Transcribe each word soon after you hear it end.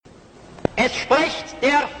Es spricht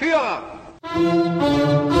der Führer.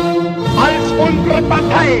 Als unsere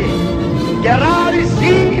Partei gerade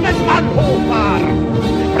 7 Mann hoch war,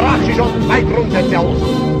 sprach sie schon 2 Grundsätze aus.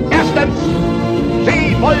 Erstens,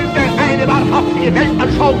 sie wollte eine wahrhaftige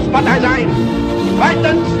Weltanschauungspartei sein.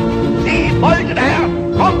 Zweitens, sie wollte daher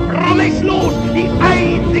kompromisslos die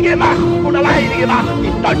einzige Macht und alleinige Macht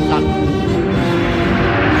in Deutschland.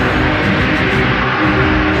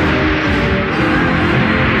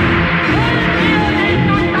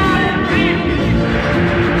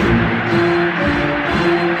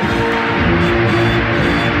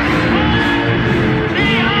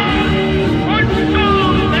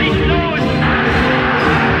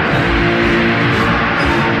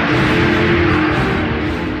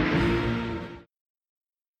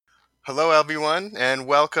 Hello, everyone, and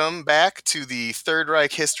welcome back to the Third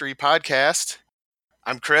Reich History Podcast.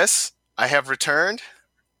 I'm Chris. I have returned.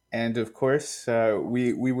 And of course,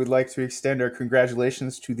 we would like to extend our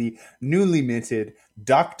congratulations to the newly minted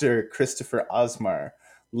Dr. Christopher Osmar,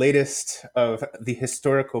 latest of the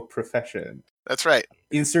historical profession. That's right.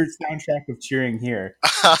 Insert soundtrack of cheering here.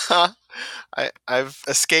 I've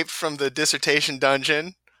escaped from the dissertation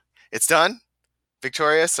dungeon. It's done.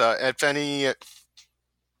 Victorious. If any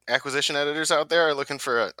acquisition editors out there are looking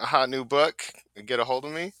for a hot new book, get a hold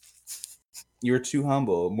of me. You're too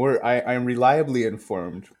humble. I'm reliably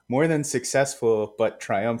informed. More than successful, but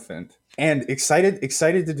triumphant. And excited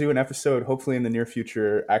to do an episode, hopefully in the near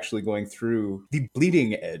future, actually going through the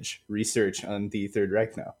bleeding edge research on the Third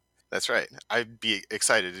Reich now. That's right. I'd be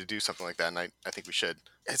excited to do something like that, and I think we should.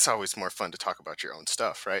 It's always more fun to talk about your own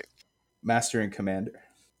stuff, right? Master and Commander.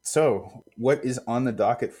 So, what is on the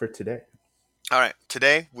docket for today? All right.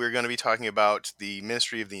 Today, we're going to be talking about the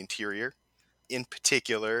Ministry of the Interior. In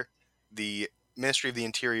particular, the Ministry of the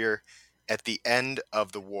Interior at the end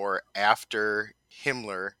of the war after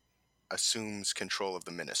Himmler assumes control of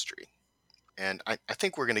the ministry. And I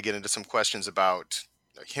think we're going to get into some questions about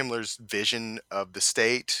Himmler's vision of the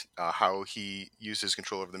state, how he uses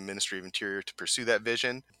control over the Ministry of Interior to pursue that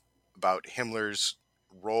vision, about Himmler's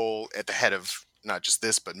role at the head of not just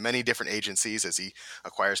this, but many different agencies as he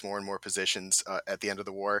acquires more and more positions at the end of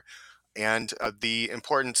the war, and the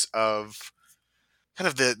importance of kind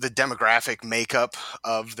of the demographic makeup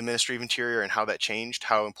of the Ministry of Interior and how that changed.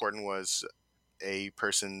 How important was a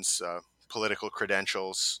person's political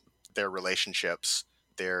credentials, their relationships,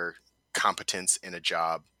 their competence in a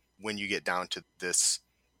job when you get down to this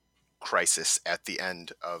crisis at the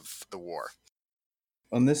end of the war.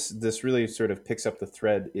 On this really sort of picks up the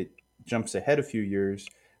thread. It jumps ahead a few years,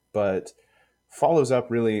 but follows up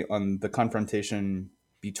really on the confrontation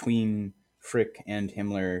between Frick and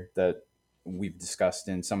Himmler that we've discussed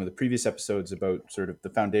in some of the previous episodes about sort of the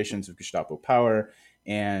foundations of Gestapo power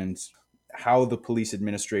and how the police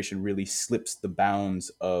administration really slips the bounds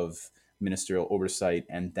of ministerial oversight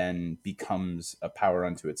and then becomes a power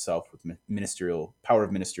unto itself with ministerial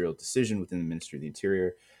decision within the Ministry of the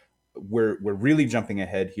Interior. We're really jumping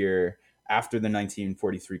ahead here after the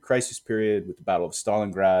 1943 crisis period with the Battle of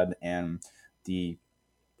Stalingrad and the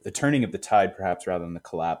turning of the tide, perhaps, rather than the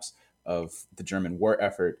collapse of the German war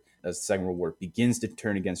effort. As the Second World War begins to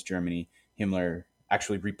turn against Germany, Himmler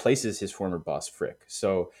actually replaces his former boss, Frick.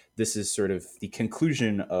 So this is sort of the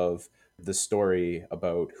conclusion of the story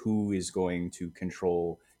about who is going to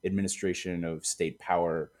control administration of state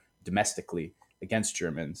power domestically against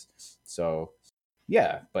Germans. So,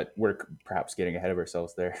 yeah, but we're perhaps getting ahead of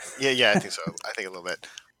ourselves there. Yeah, I think so. I think a little bit.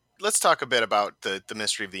 Let's talk a bit about the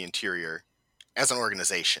Ministry of the Interior as an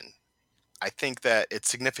organization. I think that it's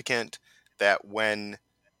significant that when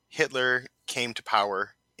Hitler came to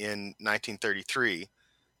power in 1933,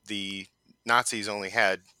 the Nazis only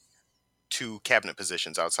had 2 cabinet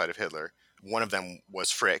positions outside of Hitler. One of them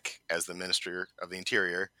was Frick as the Minister of the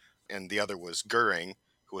Interior, and the other was Goering,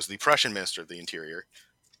 who was the Prussian Minister of the Interior.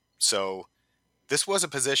 So this was a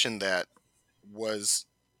position that was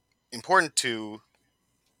important to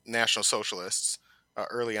National Socialists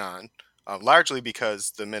early on, largely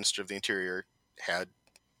because the Minister of the Interior had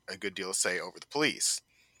a good deal of say over the police.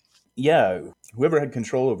 Yeah, whoever had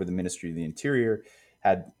control over the Ministry of the Interior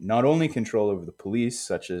had not only control over the police,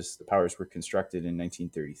 such as the powers were constructed in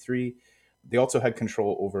 1933, they also had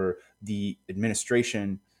control over the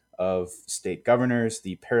administration of state governors,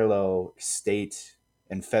 the parallel state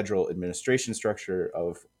and federal administration structure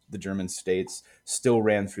of the German states still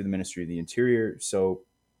ran through the Ministry of the Interior. So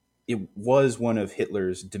it was one of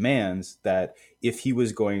Hitler's demands that if he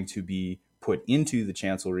was going to be put into the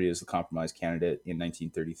chancellery as the compromise candidate in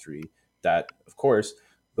 1933, that, of course,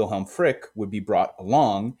 Wilhelm Frick would be brought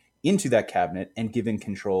along into that cabinet and given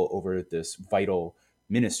control over this vital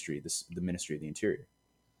ministry, the Ministry of the Interior.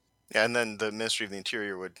 Yeah, and then the Ministry of the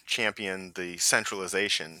Interior would champion the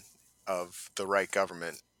centralization of the Reich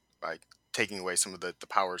government by taking away some of the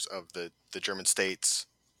powers of the German states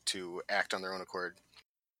to act on their own accord.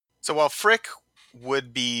 So while Frick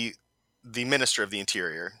would be the Minister of the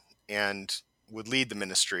Interior and would lead the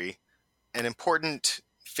ministry, an important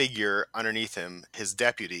figure underneath him, his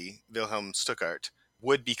deputy, Wilhelm Stuckart,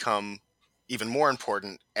 would become even more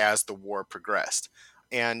important as the war progressed.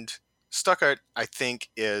 And Stuckart, I think,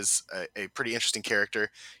 is a pretty interesting character.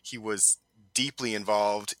 He was deeply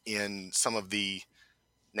involved in some of the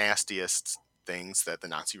nastiest things that the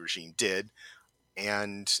Nazi regime did,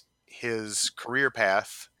 and his career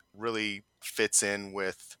path really fits in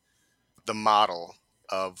with the model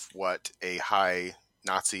of what a high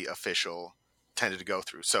Nazi official tended to go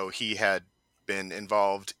through. So he had been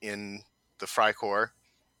involved in the Freikorps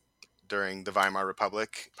during the Weimar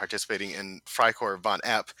Republic, participating in Freikorps von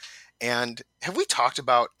Epp. And have we talked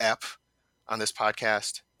about Epp on this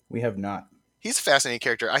podcast? We have not. He's a fascinating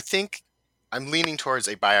character. I think I'm leaning towards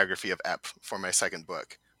a biography of Epp for my second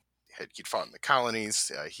book. He'd fought in the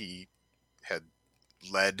colonies. He had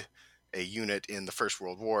led a unit in the First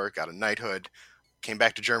World War, got a knighthood, came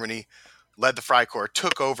back to Germany, led the Freikorps,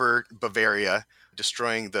 took over Bavaria,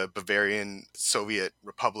 destroying the Bavarian Soviet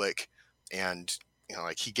Republic, and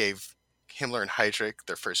he gave Himmler and Heydrich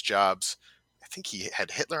their first jobs. I think he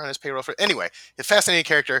had Hitler on his payroll. Anyway, a fascinating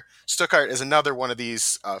character. Stuckart is another one of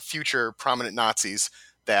these future prominent Nazis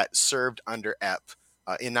that served under Epp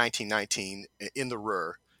in 1919 in the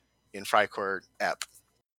Ruhr in Freikorps Epp.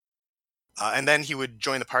 And then he would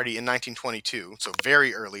join the party in 1922, so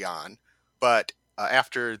very early on. But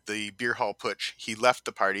after the beer hall putsch, he left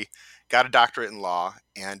the party, got a doctorate in law,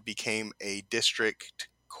 and became a district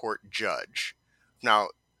court judge. Now,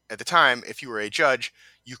 at the time, if you were a judge,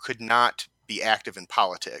 you could not be active in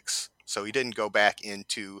politics. So he didn't go back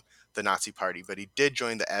into the Nazi party, but he did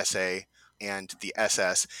join the SA and the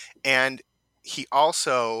SS. And he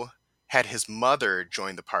also had his mother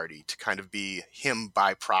join the party to kind of be him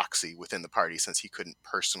by proxy within the party, since he couldn't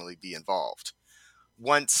personally be involved.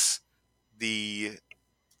 Once the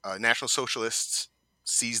National Socialists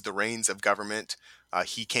seized the reins of government,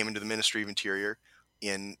 he came into the Ministry of Interior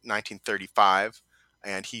in 1935,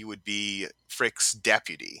 and he would be Frick's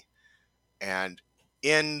deputy. And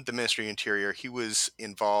in the Ministry of Interior, he was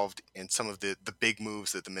involved in some of the big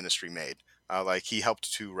moves that the ministry made. Like he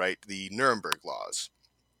helped to write the Nuremberg Laws.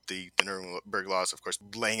 The Nuremberg Laws, of course,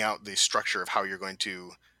 laying out the structure of how you're going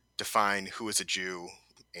to define who is a Jew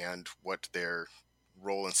and what their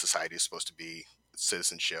role in society is supposed to be,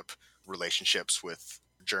 citizenship, relationships with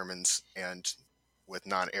Germans and with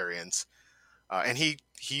non-Aryans. And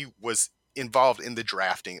he was involved in the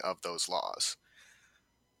drafting of those laws.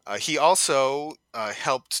 He also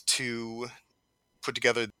helped to put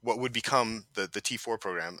together what would become the T4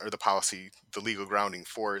 program, or the policy, the legal grounding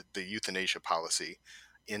for the euthanasia policy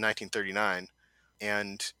in 1939,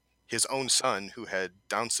 and his own son, who had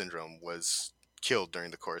Down syndrome, was killed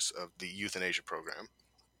during the course of the euthanasia program.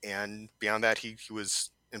 And beyond that, he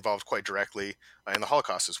was involved quite directly in the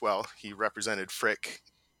Holocaust as well. He represented Frick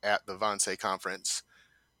at the Wannsee conference,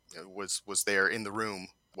 was there in the room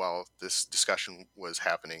while this discussion was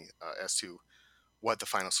happening as to what the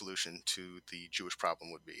final solution to the Jewish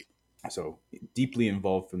problem would be. So deeply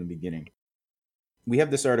involved from the beginning. We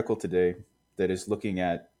have this article today that is looking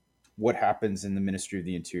at what happens in the Ministry of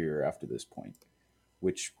the Interior after this point,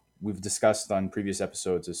 which we've discussed on previous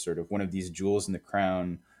episodes as sort of one of these jewels in the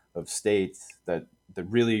crown of state that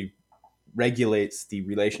really regulates the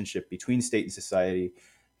relationship between state and society.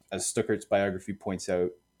 As Stuckart's biography points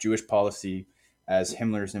out, Jewish policy, as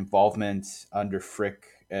Himmler's involvement under Frick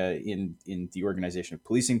in the organization of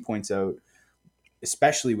policing points out,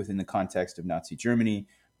 especially within the context of Nazi Germany,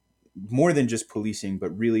 more than just policing,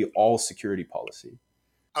 but really all security policy.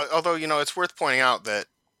 Although, it's worth pointing out that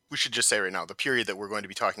we should just say right now, the period that we're going to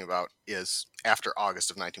be talking about is after August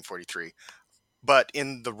of 1943. But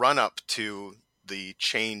in the run-up to the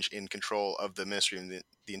change in control of the Ministry of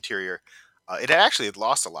the Interior, it actually had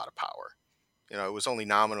lost a lot of power. It was only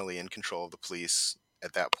nominally in control of the police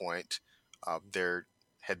at that point. There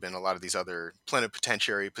had been a lot of these other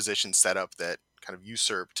plenipotentiary positions set up that kind of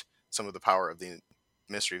usurped some of the power of the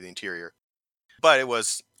Ministry of the Interior. But it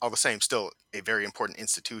was, all the same, still a very important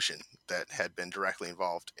institution that had been directly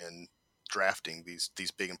involved in drafting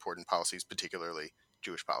these big important policies, particularly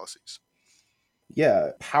Jewish policies.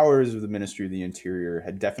 Yeah, powers of the Ministry of the Interior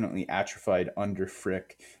had definitely atrophied under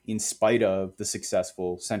Frick, in spite of the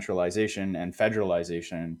successful centralization and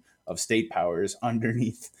federalization of state powers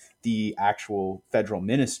underneath the actual federal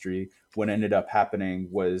ministry, what ended up happening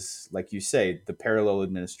was, like you say, the parallel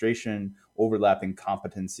administration, overlapping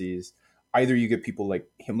competencies. Either you get people like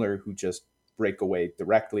Himmler who just break away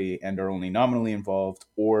directly and are only nominally involved,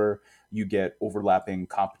 or you get overlapping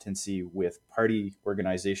competency with party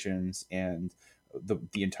organizations and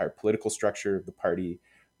the entire political structure of the party.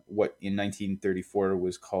 What in 1934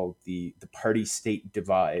 was called the party state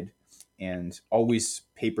divide, and always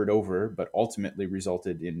papered over, but ultimately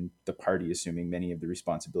resulted in the party assuming many of the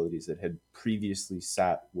responsibilities that had previously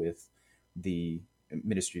sat with the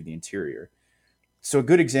Ministry of the Interior. So a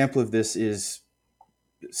good example of this is,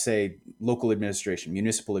 say, local administration,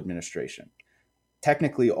 municipal administration.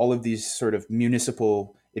 Technically, all of these sort of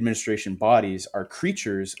municipal administration bodies are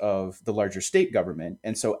creatures of the larger state government.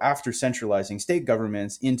 And so after centralizing state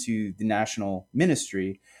governments into the national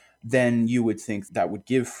ministry, then you would think that would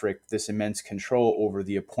give Frick this immense control over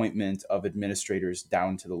the appointment of administrators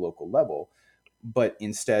down to the local level. But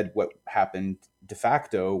instead, what happened de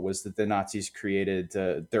facto was that the Nazis created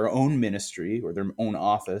their own ministry, or their own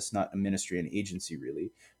office, not a ministry, an agency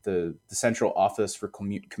really, the Central Office for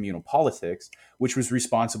Communal Politics, which was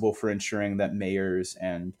responsible for ensuring that mayors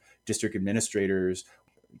and district administrators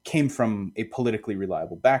came from a politically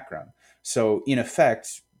reliable background. So in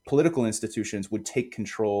effect, political institutions would take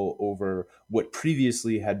control over what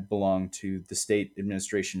previously had belonged to the state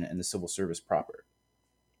administration and the civil service proper.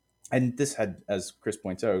 And this had, as Chris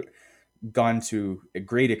points out, gone to a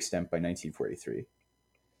great extent by 1943.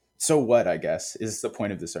 So what, I guess, is the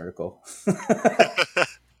point of this article.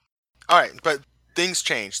 All right, but things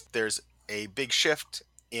changed. There's a big shift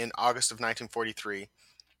in August of 1943,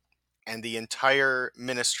 and the entire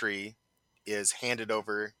ministry is handed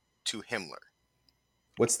over to Himmler.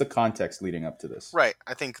 What's the context leading up to this? Right.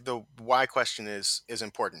 I think the why question is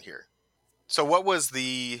important here. So what was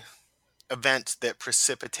the event that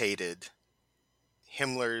precipitated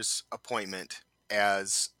Himmler's appointment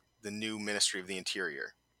as the new Ministry of the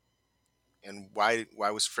Interior? And why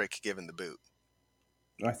was Frick given the boot?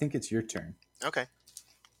 I think it's your turn. Okay.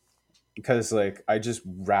 Because I just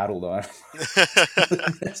rattled on.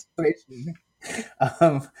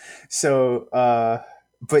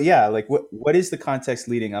 But yeah, what is the context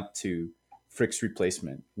leading up to Frick's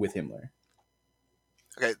replacement with Himmler?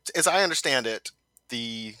 Okay, as I understand it,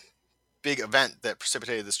 the big event that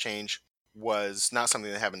precipitated this change was not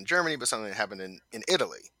something that happened in Germany, but something that happened in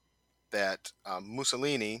Italy. That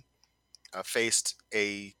Mussolini faced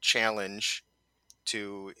a challenge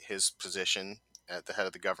to his position at the head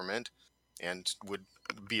of the government and would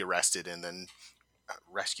be arrested and then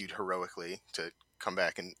rescued heroically to come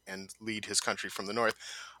back and lead his country from the north.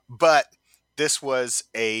 But this was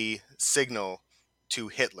a signal to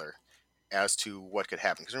Hitler as to what could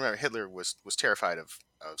happen. Because remember, Hitler was terrified of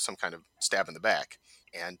some kind of stab in the back.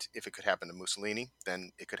 And if it could happen to Mussolini,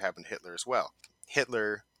 then it could happen to Hitler as well.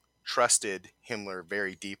 Hitler trusted Himmler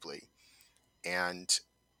very deeply. And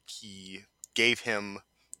he gave him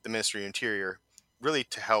the Ministry of Interior really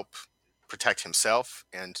to help protect himself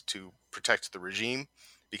and to protect the regime,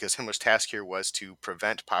 because Himmler's task here was to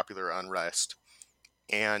prevent popular unrest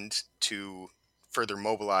and to further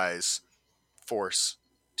mobilize force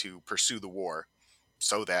to pursue the war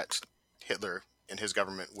so that Hitler and his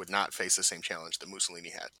government would not face the same challenge that Mussolini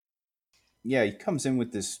had. Yeah, he comes in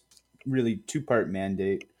with this really two-part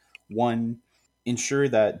mandate. One, ensure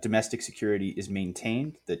that domestic security is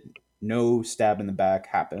maintained, that no stab in the back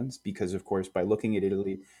happens, because, of course, by looking at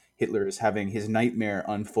Italy, Hitler is having his nightmare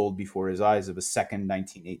unfold before his eyes of a second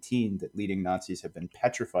 1918 that leading Nazis have been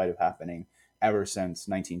petrified of happening ever since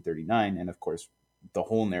 1939, and, of course, the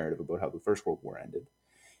whole narrative about how the First World War ended.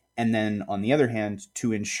 And then, on the other hand,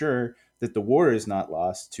 to ensure that the war is not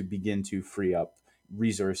lost, to begin to free up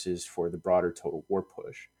resources for the broader total war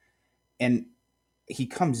push. And he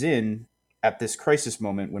comes in at this crisis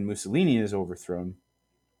moment when Mussolini is overthrown,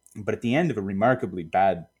 but at the end of a remarkably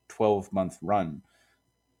bad 12-month run.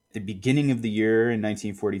 At the beginning of the year in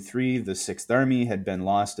 1943, the Sixth Army had been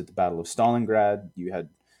lost at the Battle of Stalingrad. You had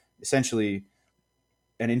essentially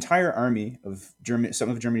an entire army of some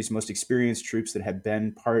of Germany's most experienced troops that had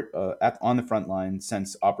been part on the front line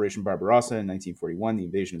since Operation Barbarossa in 1941, the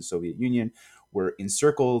invasion of the Soviet Union, were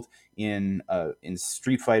encircled in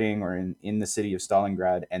street fighting or in the city of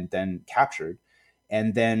Stalingrad and then captured,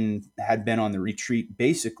 and then had been on the retreat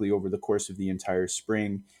basically over the course of the entire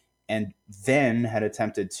spring, and then had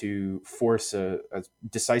attempted to force a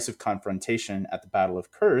decisive confrontation at the Battle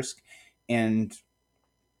of Kursk, and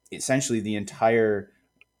essentially the entire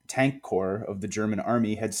tank corps of the German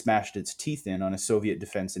army had smashed its teeth in on a Soviet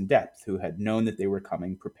defense in depth, who had known that they were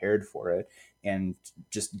coming, prepared for it, and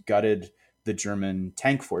just gutted the German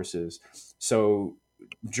tank forces. So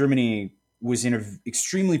Germany was in an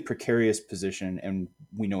extremely precarious position, and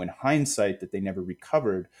we know in hindsight that they never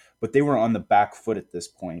recovered, but they were on the back foot at this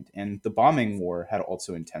point, and the bombing war had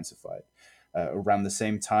also intensified. Around the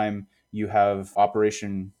same time, you have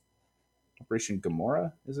Operation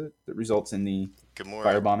Gomorrah, is it, that results in the Gamora,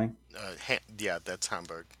 firebombing? yeah, that's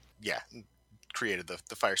Hamburg. Yeah, created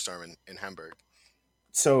the firestorm in Hamburg.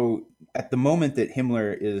 So at the moment that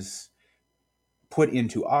Himmler is put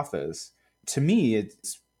into office, to me,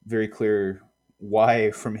 it's very clear why,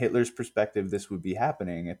 from Hitler's perspective, this would be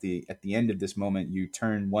happening. At the end of this moment, you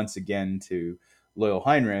turn once again to loyal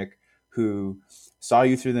Heinrich, who saw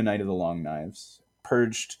you through the night of the long knives,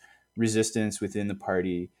 purged resistance within the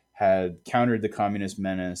party, had countered the communist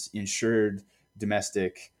menace, ensured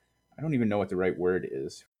domestic, I don't even know what the right word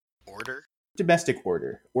is. Order? Domestic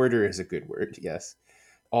order. Order is a good word, yes.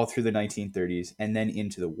 All through the 1930s and then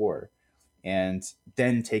into the war. And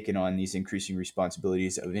then taken on these increasing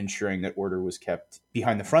responsibilities of ensuring that order was kept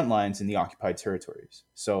behind the front lines in the occupied territories.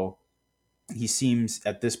 So he seems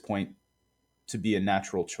at this point to be a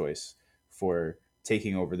natural choice for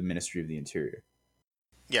taking over the Ministry of the Interior.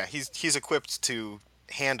 Yeah, he's equipped to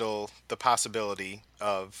handle the possibility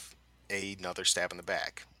of another stab in the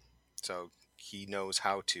back. So he knows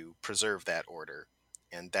how to preserve that order,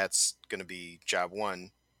 and that's going to be job one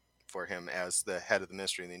for him as the head of the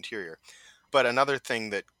Ministry of the Interior. But another thing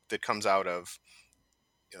that comes out of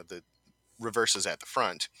the reverses at the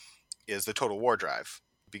front is the total war drive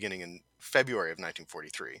beginning in February of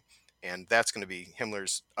 1943. And that's going to be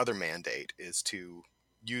Himmler's other mandate, is to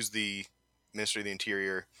use the Ministry of the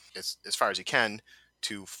Interior as far as he can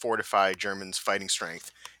to fortify Germans' fighting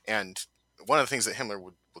strength. And one of the things that Himmler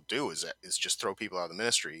will do is just throw people out of the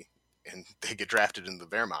ministry and they get drafted into the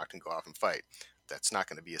Wehrmacht and go off and fight. That's not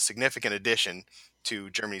going to be a significant addition to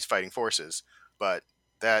Germany's fighting forces, but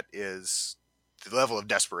that is the level of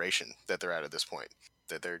desperation that they're at this point,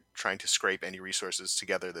 that they're trying to scrape any resources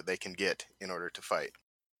together that they can get in order to fight.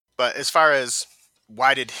 But as far as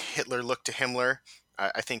why did Hitler look to Himmler,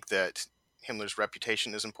 I think that Himmler's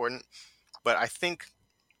reputation is important, but I think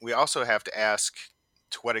we also have to ask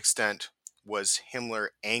to what extent was Himmler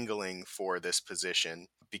angling for this position,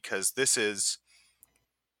 because this is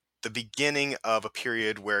the beginning of a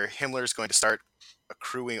period where Himmler is going to start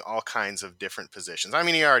accruing all kinds of different positions. I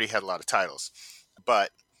mean, he already had a lot of titles,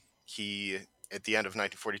 but he, at the end of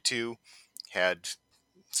 1942, had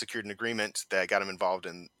secured an agreement that got him involved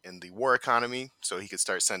in the war economy, so he could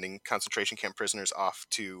start sending concentration camp prisoners off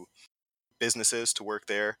to businesses to work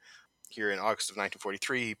there. Here in August of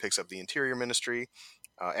 1943, he picks up the Interior Ministry.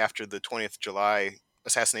 After the 20th July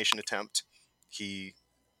assassination attempt, he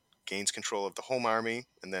gains control of the Home Army,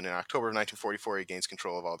 and then in October of 1944, he gains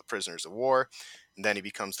control of all the prisoners of war, and then he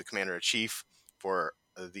becomes the commander-in-chief for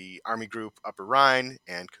the Army Group Upper Rhine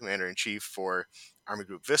and commander-in-chief for Army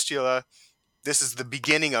Group Vistula. This is the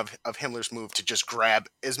beginning of Himmler's move to just grab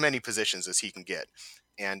as many positions as he can get,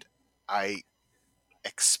 and I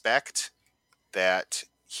expect that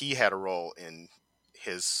he had a role in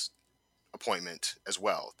his appointment as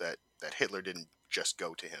well, that Hitler didn't just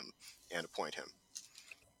go to him and appoint him.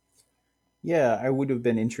 Yeah, I would have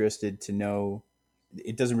been interested to know.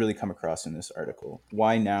 It doesn't really come across in this article.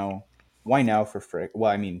 Why now? Why now for Frick? Well,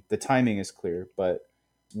 I mean, the timing is clear, but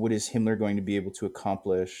what is Himmler going to be able to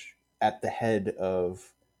accomplish at the head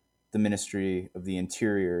of the Ministry of the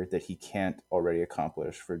Interior that he can't already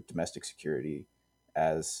accomplish for domestic security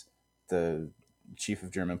as the chief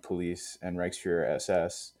of German police and Reichsfuhrer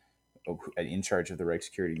SS in charge of the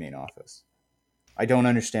Reichssecurity main office? I don't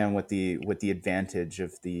understand what the advantage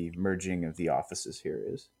of the merging of the offices here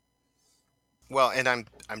is. Well, and I'm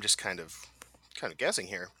just kind of guessing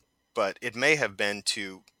here, but it may have been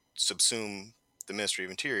to subsume the Ministry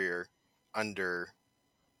of Interior under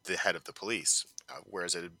the head of the police,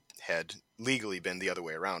 whereas it had legally been the other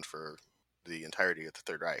way around for the entirety of the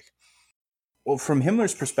Third Reich. Well, from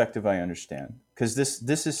Himmler's perspective, I understand, because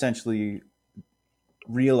this essentially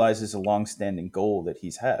realizes a long-standing goal that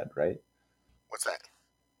he's had, right? What's that?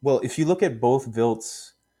 Well, if you look at both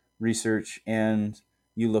Wildt's research and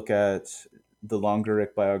you look at the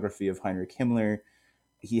Longerich biography of Heinrich Himmler,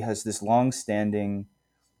 he has this long-standing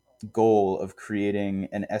goal of creating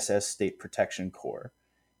an SS state protection corps.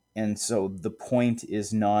 And so the point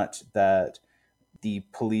is not that the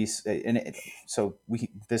police,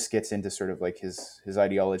 this gets into sort of like his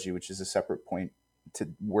ideology, which is a separate point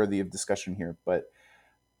worthy of discussion here, but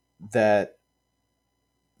that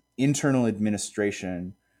internal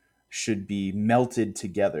administration should be melted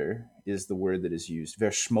together is the word that is used,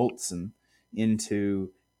 verschmolzen,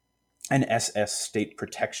 into an SS state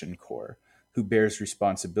protection corps who bears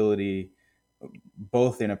responsibility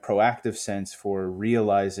both in a proactive sense for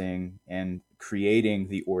realizing and creating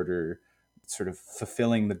the order, sort of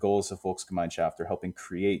fulfilling the goals of Volksgemeinschaft, or helping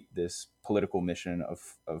create this political mission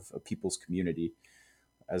of a people's community,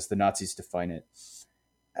 as the Nazis define it,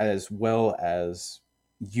 as well as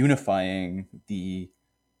unifying the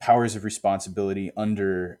powers of responsibility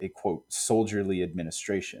under a, quote, soldierly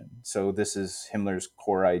administration. So this is Himmler's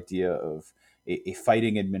core idea of a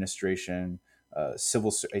fighting administration, a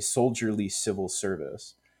soldierly civil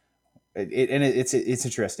service. It's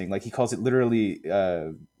interesting. Like, he calls it literally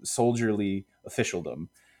soldierly officialdom,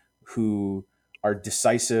 who are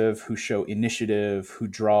decisive, who show initiative, who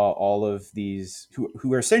draw all of these,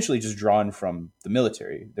 who are essentially just drawn from the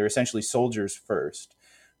military. They're essentially soldiers first,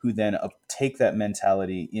 who then take that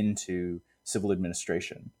mentality into civil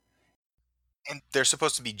administration. And they're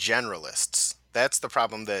supposed to be generalists. That's the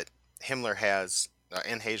problem that Himmler has,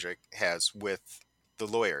 and Heydrich has, with the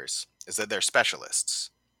lawyers, is that they're specialists,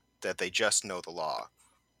 that they just know the law.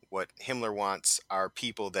 What Himmler wants are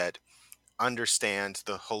people that understand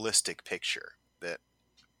the holistic picture, that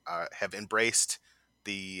have embraced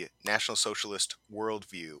the National Socialist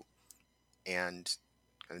worldview and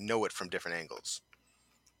know it from different angles.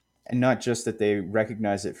 And not just that they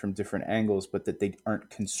recognize it from different angles, but that they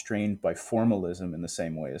aren't constrained by formalism in the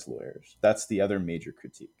same way as lawyers. That's the other major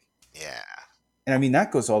critique. Yeah. And I mean,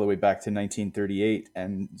 that goes all the way back to 1938,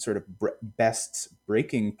 and sort of Best's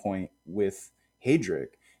breaking point with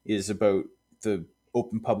Heydrich is about the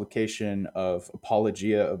open publication of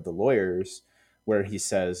Apologia of the Lawyers, where he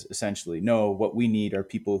says essentially, no, what we need are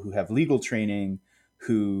people who have legal training,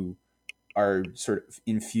 who are sort of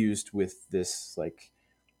infused with this like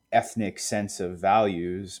ethnic sense of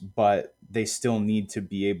values, but they still need to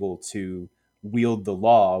be able to wield the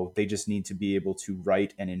law. They just need to be able to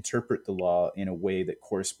write and interpret the law in a way that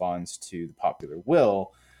corresponds to the popular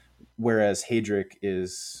will. Whereas Heydrich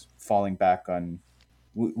is falling back on,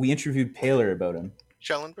 we interviewed Paler about him.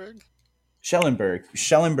 Schellenberg?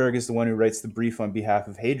 Schellenberg is the one who writes the brief on behalf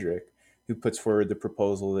of Heydrich, who puts forward the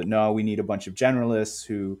proposal that no, we need a bunch of generalists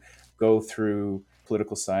who go through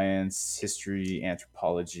political science, history,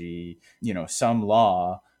 anthropology, some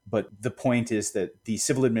law. But the point is that the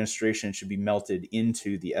civil administration should be melted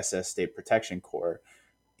into the SS State Protection Corps.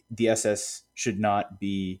 The SS should not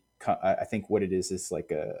be, I think what it is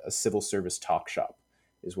like a civil service talk shop,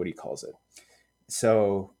 is what he calls it.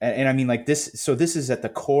 So, and I mean, like this, so this is at the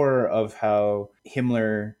core of how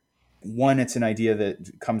Himmler, one, it's an idea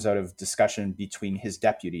that comes out of discussion between his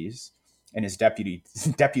deputies and his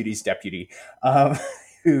deputy's deputy,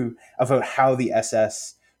 who, about how the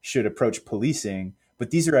SS should approach policing.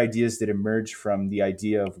 But these are ideas that emerge from the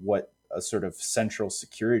idea of what a sort of central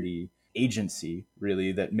security agency,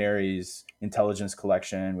 really, that marries intelligence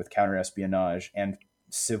collection with counterespionage and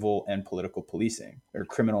civil and political policing, or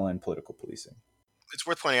criminal and political policing. It's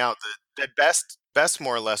worth pointing out that Best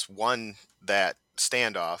more or less won that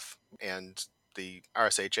standoff, and the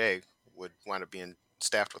RSHA would wind up being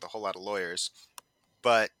staffed with a whole lot of lawyers.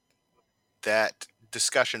 But that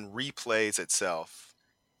discussion replays itself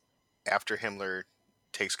after Himmler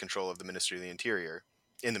takes control of the Ministry of the Interior,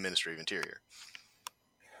 in the Ministry of Interior.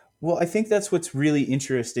 Well, I think that's what's really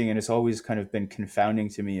interesting, and it's always kind of been confounding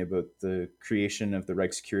to me about the creation of the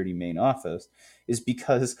Reich Security Main Office, is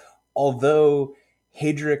because although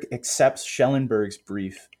Heydrich accepts Schellenberg's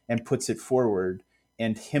brief and puts it forward,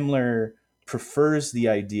 and Himmler prefers the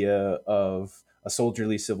idea of a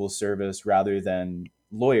soldierly civil service rather than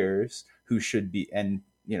lawyers who should be, and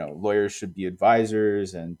lawyers should be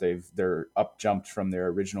advisors, and they're up jumped from their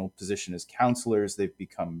original position as counselors. They've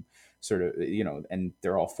become sort of, and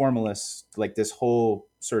they're all formalists, like this whole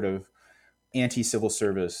sort of anti-civil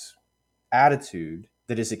service attitude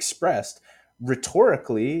that is expressed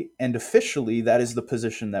rhetorically and officially. That is the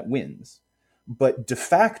position that wins. But de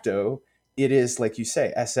facto, it is, like you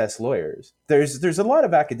say, SS lawyers. There's a lot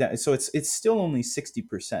of academics, so it's still only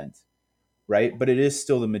 60%, right? But it is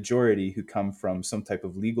still the majority who come from some type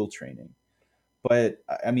of legal training. But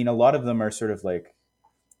I mean, a lot of them are sort of like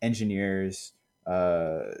engineers,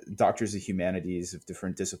 doctors of humanities of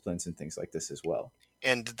different disciplines and things like this as well.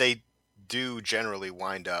 And they do generally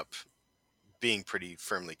wind up being pretty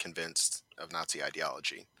firmly convinced of Nazi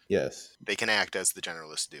ideology. Yes. They can act as the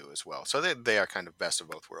generalists do as well. So they are kind of best of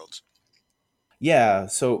both worlds. Yeah.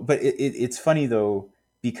 So, but it's funny though,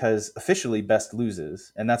 because officially Best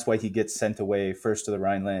loses, and that's why he gets sent away first to the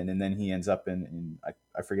Rhineland, and then he ends up in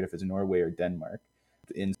I forget if it's Norway or Denmark,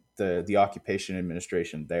 in the occupation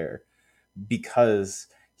administration there, because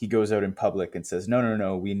he goes out in public and says,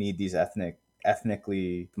 no, we need these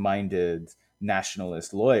ethnically minded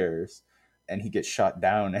nationalist lawyers. and he gets shot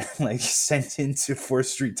down and like sent into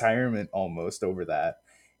forced retirement almost over that.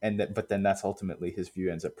 But then that's ultimately his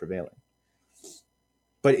view ends up prevailing.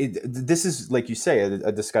 But this is, like you say,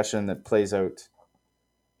 a discussion that plays out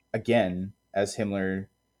again as Himmler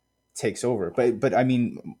takes over. But I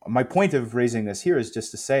mean, my point of raising this here is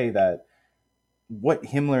just to say that what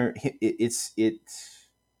Himmler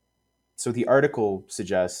so the article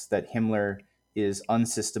suggests that Himmler is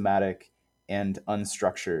unsystematic and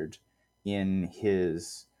unstructured in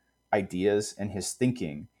his ideas and his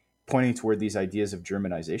thinking, pointing toward these ideas of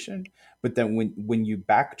Germanization. But then when you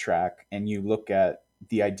backtrack and you look at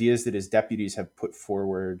the ideas that his deputies have put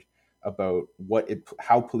forward about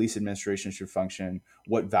how police administration should function,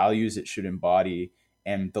 what values it should embody,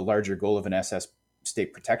 and the larger goal of an SS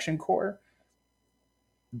state protection corps,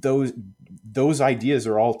 those ideas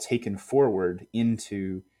are all taken forward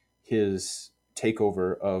into his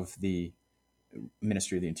takeover of the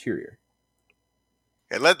Ministry of the Interior.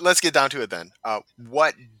 Okay, let's get down to it then.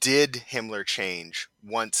 What did Himmler change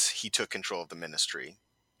once he took control of the ministry?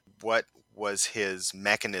 What was his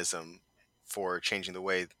mechanism for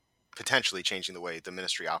potentially changing the way the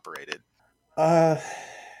ministry operated?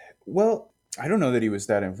 Well, I don't know that he was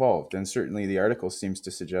that involved, and certainly the article seems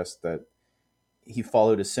to suggest that he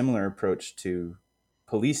followed a similar approach to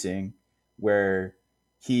policing, where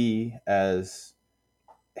he, as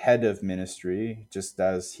head of ministry, just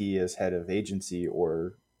as he as head of agency,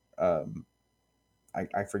 or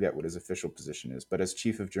I forget what his official position is, but as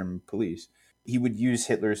chief of German police, he would use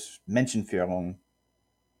Hitler's Menschenführung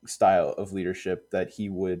style of leadership, that he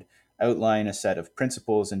would outline a set of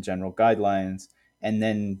principles and general guidelines and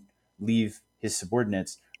then leave his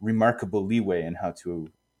subordinates remarkable leeway in how to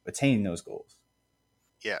attain those goals.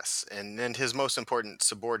 Yes, and his most important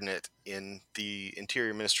subordinate in the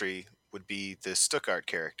Interior Ministry would be the Stuckart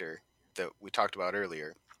character that we talked about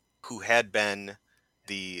earlier, who had been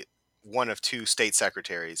the one of two state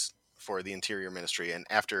secretaries for the Interior Ministry. And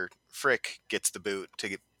after Frick gets the boot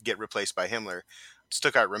to get replaced by Himmler,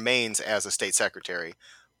 Stuckart remains as a state secretary.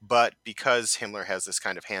 But because Himmler has this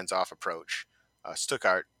kind of hands-off approach,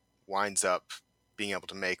 Stuckart winds up being able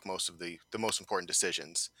to make most of the most important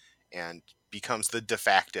decisions and becomes the de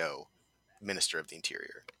facto Minister of the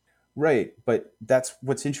Interior. Right, but that's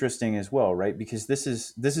what's interesting as well, right? Because this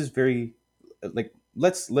is very, like,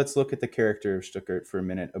 let's look at the character of Stuckart for a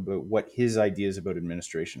minute, about what his ideas about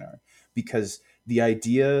administration are. Because the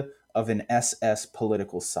idea of an SS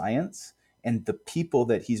political science and the people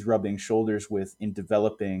that he's rubbing shoulders with in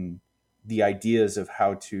developing the ideas of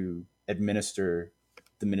how to administer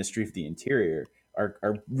the Ministry of the Interior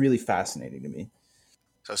are really fascinating to me.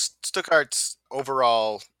 So Stuckart's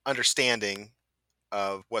overall understanding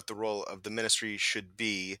of what the role of the ministry should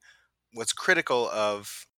be was critical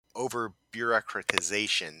of over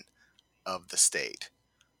bureaucratization of the state.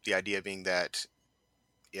 The idea being that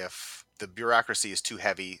if the bureaucracy is too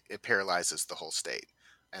heavy, it paralyzes the whole state,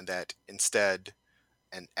 and that instead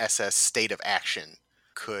an SS state of action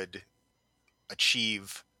could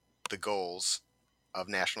achieve the goals of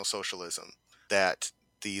National Socialism, that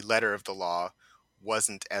the letter of the law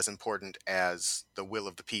wasn't as important as the will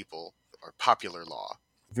of the people or popular law.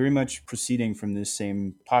 Very much proceeding from this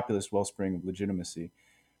same populist wellspring of legitimacy.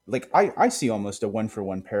 Like, I see almost a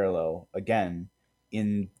one-for-one parallel again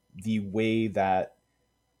in the way that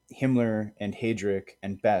Himmler and Heydrich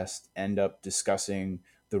and Best end up discussing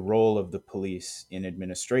the role of the police in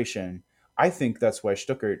administration. I think that's why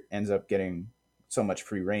Stuckart ends up getting so much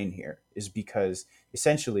free reign here, is because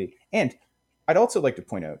essentially, and I'd also like to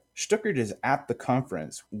point out, Stuckart is at the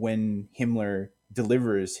conference when Himmler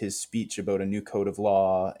delivers his speech about a new code of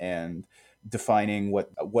law and defining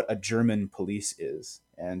what a German police is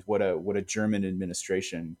and what a German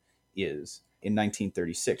administration is in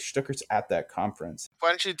 1936. Stuckart's at that conference. Why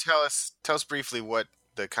don't you tell us briefly what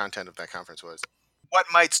the content of that conference was? What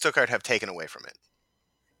might Stuckart have taken away from it?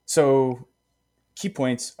 So, key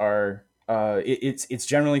points are it's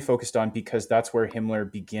generally focused on, because that's where Himmler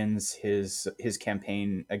begins his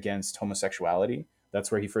campaign against homosexuality.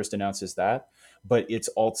 That's where he first announces that. But it's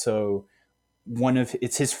also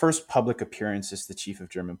it's his first public appearance as the chief of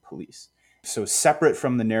German police. So, separate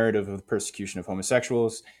from the narrative of the persecution of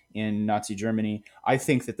homosexuals in Nazi Germany, I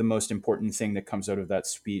think that the most important thing that comes out of that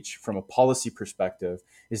speech from a policy perspective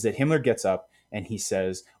is that Himmler gets up and he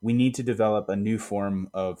says, we need to develop a new form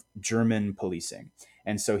of German policing.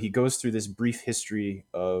 And so he goes through this brief history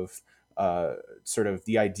of sort of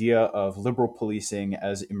the idea of liberal policing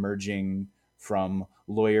as emerging from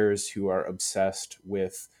lawyers who are obsessed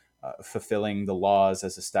with fulfilling the laws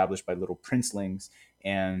as established by little princelings,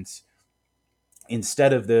 and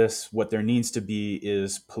Instead of this, what there needs to be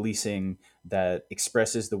is policing that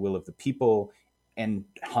expresses the will of the people. And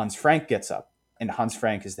Hans Frank gets up, and Hans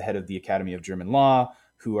Frank is the head of the Academy of German Law,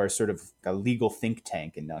 who are sort of a legal think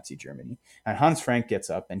tank in Nazi Germany. And Hans Frank gets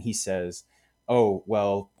up and he says, "Oh,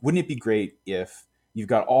 well, wouldn't it be great if you've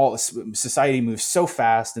got all society moves so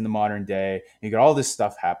fast in the modern day, you got all this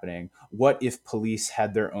stuff happening. What if police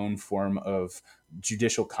had their own form of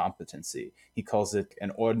judicial competency?" He calls it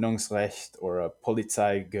an Ordnungsrecht or a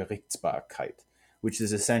Polizeigerichtsbarkeit, which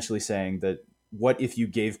is essentially saying that what if you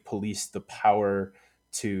gave police the power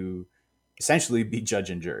to essentially be judge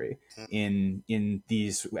and jury in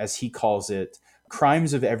these, as he calls it,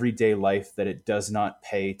 crimes of everyday life that it does not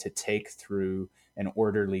pay to take through an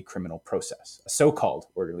orderly criminal process, a so-called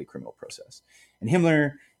orderly criminal process. And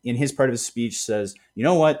Himmler, in his part of his speech, says, "You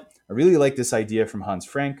know what? I really like this idea from Hans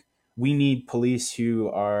Frank. We need police who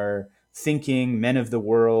are thinking men of the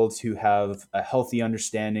world, who have a healthy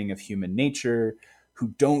understanding of human nature,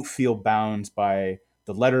 who don't feel bound by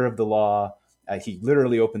the letter of the law." He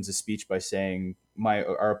literally opens his speech by saying,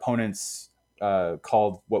 our opponents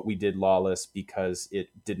called what we did lawless because it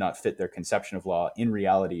did not fit their conception of law. In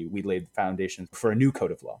reality, we laid the foundation for a new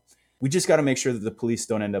code of law. We just got to make sure that the police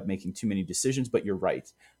don't end up making too many decisions. But you're right.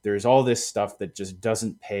 There's all this stuff that just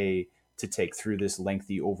doesn't pay to take through this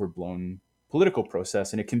lengthy, overblown political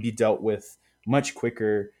process. And it can be dealt with much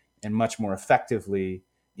quicker and much more effectively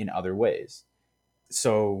in other ways.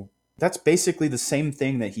 So that's basically the same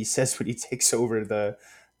thing that he says when he takes over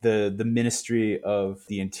the Ministry of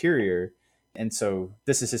the Interior. And so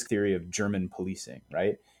this is his theory of German policing,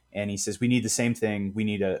 right? And he says we need the same thing. We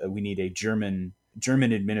need a German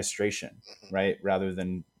administration, right? Rather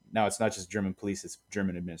than, now it's not just German police, it's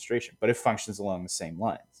German administration, but it functions along the same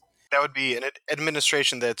lines. That would be an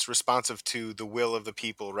administration that's responsive to the will of the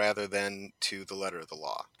people rather than to the letter of the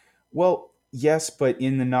law. Well, yes, but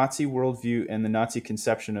in the Nazi worldview and the Nazi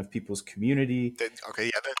conception of people's community, the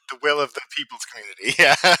will of the people's community,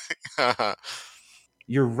 yeah.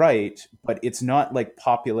 You're right, but it's not like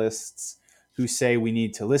populists who say we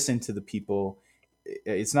need to listen to the people.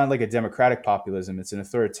 It's not like a democratic populism. It's an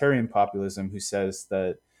authoritarian populism who says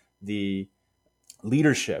that the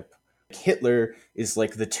leadership, Hitler is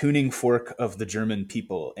like the tuning fork of the German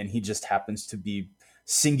people, and he just happens to be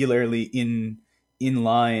singularly in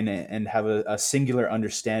line and have a singular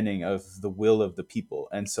understanding of the will of the people.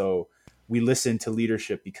 And so we listen to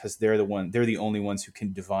leadership because they're the only ones who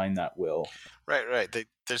can divine that will. Right.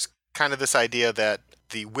 There's kind of this idea that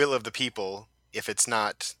the will of the people, if it's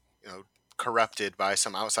not, corrupted by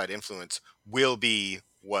some outside influence, will be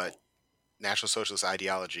what National Socialist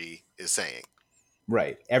ideology is saying.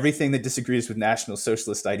 Right. Everything that disagrees with National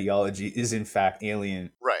Socialist ideology is in fact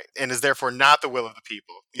alien. Right. And is therefore not the will of the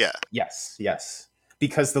people. Yeah. Yes.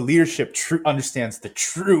 Because the leadership understands the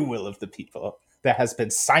true will of the people that has been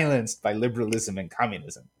silenced by liberalism and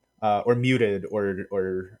communism, or muted,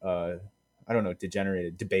 or I don't know,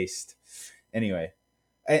 degenerated, debased. Anyway.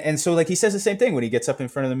 And so, like, he says the same thing when he gets up in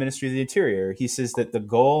front of the Ministry of the Interior. He says that the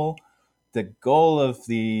goal of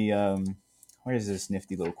the where is this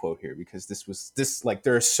nifty little quote here? Because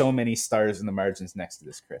there are so many stars in the margins next to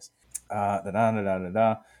this, Chris.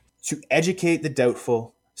 To educate the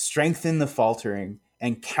doubtful, strengthen the faltering,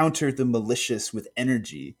 and counter the malicious with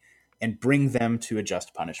energy, and bring them to a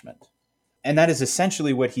just punishment. And that is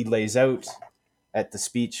essentially what he lays out at the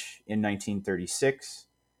speech in 1936.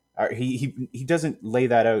 He doesn't lay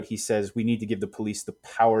that out. He says we need to give the police the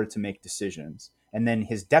power to make decisions. And then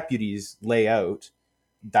his deputies lay out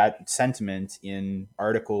that sentiment in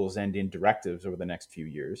articles and in directives over the next few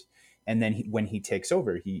years. And then when he takes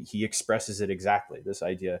over, he expresses it exactly, this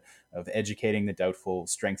idea of educating the doubtful,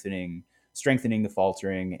 strengthening the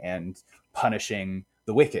faltering, and punishing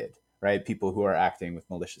the wicked, right? People who are acting with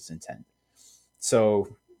malicious intent.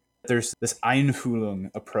 So there's this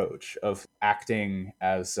Einfühlung approach of acting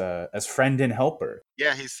as friend and helper.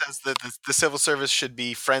 Yeah, he says that the civil service should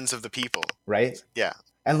be friends of the people. Right? Yeah.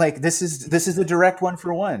 And like this is a direct one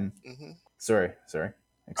for one. Mm-hmm. Sorry,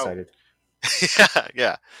 excited. Oh.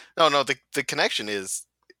 Yeah. No. The connection is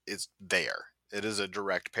there. It is a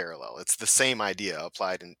direct parallel. It's the same idea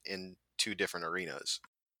applied in two different arenas.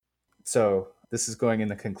 So this is going in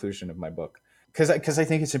the conclusion of my book because I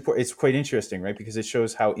think it's important. It's quite interesting, right? Because it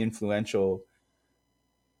shows how influential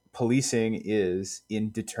policing is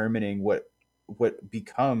in determining what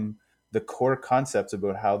become the core concepts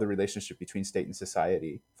about how the relationship between state and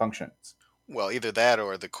society functions. Well, either that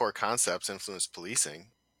or the core concepts influence policing.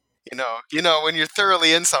 When you're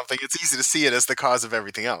thoroughly in something, it's easy to see it as the cause of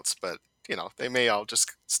everything else, but they may all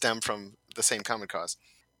just stem from the same common cause.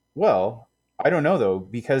 Well, I don't know though,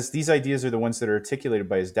 because these ideas are the ones that are articulated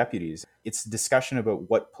by his deputies. It's discussion about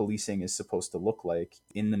what policing is supposed to look like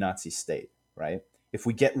in the Nazi state, right? If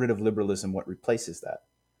we get rid of liberalism, what replaces that,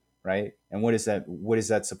 right? And what is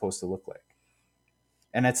that supposed to look like?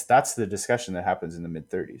 And that's the discussion that happens in the mid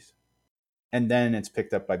 30s. And then it's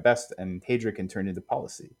picked up by Best and Heydrich and turned into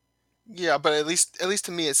policy. Yeah, but at least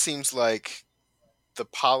to me, it seems like the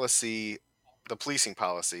policy, the policing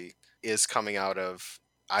policy, is coming out of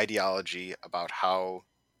ideology about how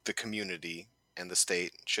the community and the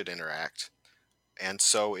state should interact, and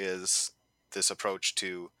so is this approach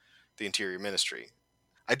to the Interior Ministry.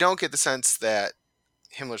 I don't get the sense that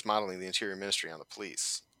Himmler's modeling the Interior Ministry on the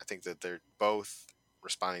police. I think that they're both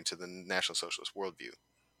responding to the National Socialist worldview.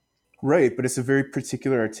 Right, but it's a very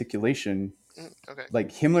particular articulation. Okay. Like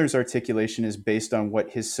Himmler's articulation is based on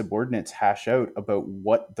what his subordinates hash out about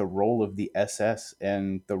what the role of the SS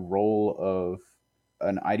and the role of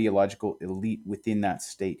an ideological elite within that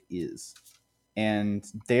state is. And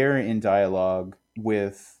they're in dialogue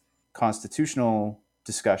with constitutional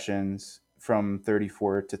discussions from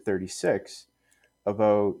 34 to 36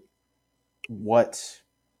 about what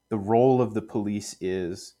the role of the police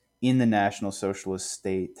is in the National Socialist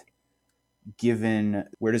state, given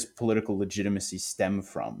where does political legitimacy stem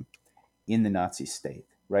from in the Nazi state,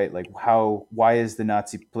 right? Like why is the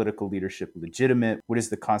Nazi political leadership legitimate? What is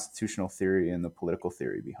the constitutional theory and the political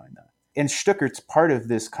theory behind that? And Stuckert's part of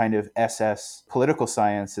this kind of SS political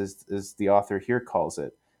science, as the author here calls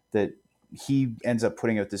it, that he ends up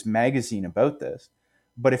putting out this magazine about this.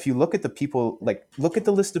 But if you look at the people, like look at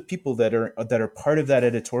the list of people that are part of that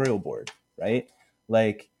editorial board, right?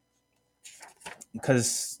 Like,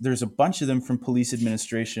 because there's a bunch of them from police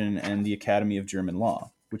administration and the Academy of German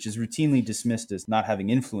Law, which is routinely dismissed as not having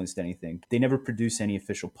influenced anything. They never produce any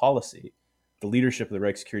official policy. The leadership of the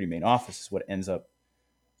Reich Security Main Office is what ends up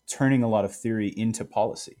turning a lot of theory into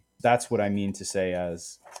policy. That's what I mean to say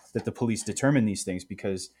as that the police determine these things,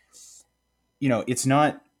 because, you know, it's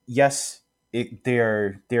not, yes,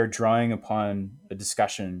 they're drawing upon a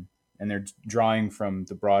discussion and they're drawing from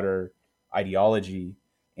the broader ideology,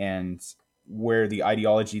 and where the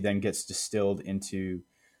ideology then gets distilled into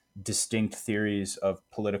distinct theories of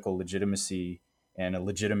political legitimacy and a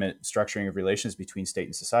legitimate structuring of relations between state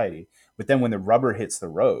and society. But then when the rubber hits the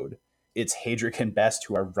road, it's Heydrich and Best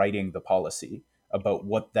who are writing the policy about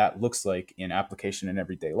what that looks like in application in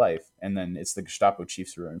everyday life. And then it's the Gestapo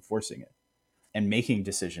chiefs who are enforcing it and making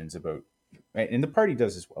decisions about, right? And the party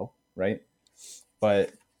does as well, right?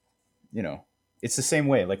 But, you know, it's the same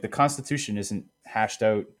way. Like the Constitution isn't hashed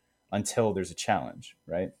out until there's a challenge,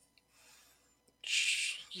 right?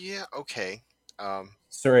 Yeah, okay.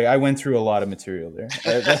 Sorry, I went through a lot of material there.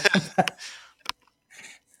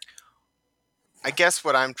 I guess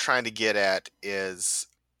what I'm trying to get at is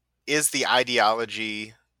the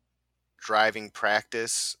ideology driving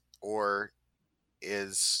practice, or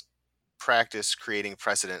is practice creating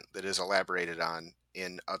precedent that is elaborated on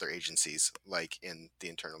in other agencies, like in the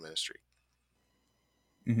Internal Ministry?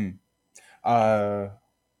 Mm-hmm.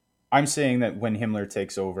 I'm saying that when Himmler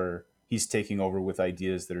takes over, he's taking over with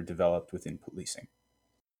ideas that are developed within policing.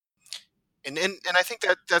 And I think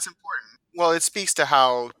that that's important. Well, it speaks to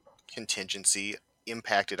how contingency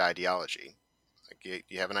impacted ideology. Like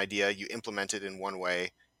you have an idea, you implement it in one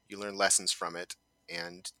way, you learn lessons from it,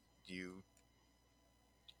 and you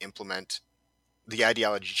implement the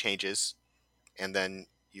ideology changes, and then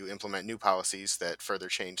you implement new policies that further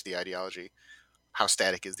change the ideology. How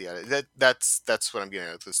static is the ideology? That's what I'm getting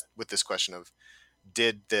at with this question of,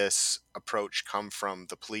 did this approach come from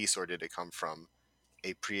the police, or did it come from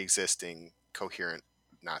a pre-existing coherent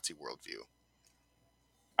Nazi worldview?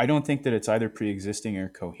 I don't think that it's either pre-existing or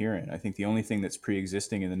coherent. I think the only thing that's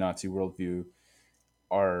pre-existing in the Nazi worldview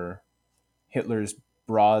are Hitler's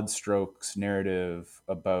broad strokes narrative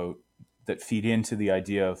about that feed into the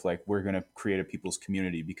idea of like, we're going to create a people's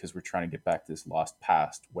community because we're trying to get back to this lost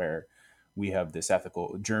past where we have this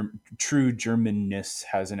ethical, true Germanness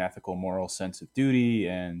has an ethical, moral sense of duty,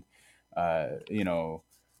 and you know,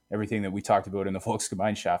 everything that we talked about in the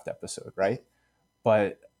Volksgemeinschaft episode, right?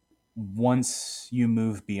 But once you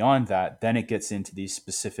move beyond that, then it gets into these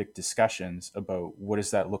specific discussions about what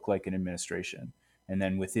does that look like in administration. And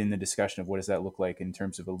then within the discussion of what does that look like in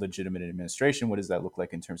terms of a legitimate administration, what does that look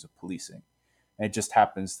like in terms of policing? And it just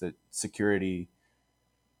happens that the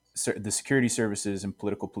security services and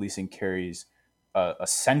political policing carries a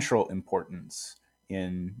central importance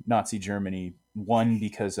in Nazi Germany. One,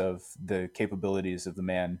 because of the capabilities of the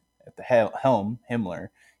man at the helm, Himmler,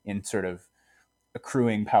 in sort of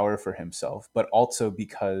accruing power for himself, but also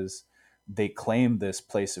because they claim this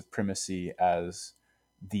place of primacy as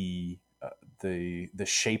the the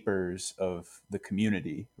shapers of the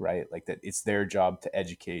community, right? Like that it's their job to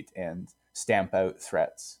educate and stamp out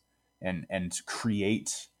threats and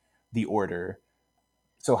create the order.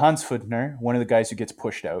 So Hans Futtner, one of the guys who gets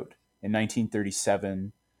pushed out in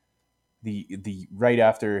 1937, the right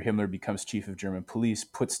after Himmler becomes chief of German police,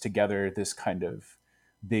 puts together this kind of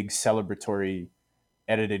big celebratory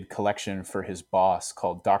edited collection for his boss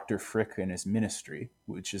called Dr. Frick and His Ministry,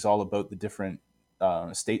 which is all about the different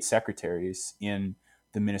state secretaries in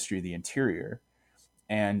the Ministry of the Interior.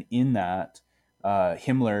 And in that,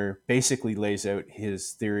 Himmler basically lays out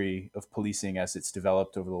his theory of policing as it's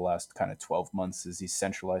developed over the last kind of 12 months as he's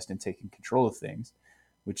centralized and taking control of things,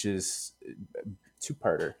 which is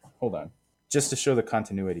two-parter. Hold on. Just to show the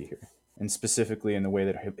continuity here, and specifically in the way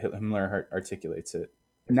that Himmler articulates it.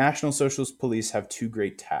 The National Socialist Police have two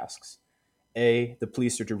great tasks. A, the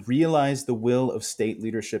police are to realize the will of state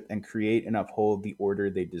leadership and create and uphold the order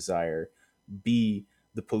they desire. B,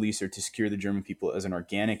 the police are to secure the German people as an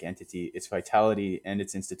organic entity, its vitality and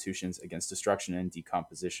its institutions against destruction and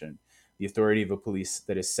decomposition. The authority of a police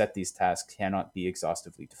that has set these tasks cannot be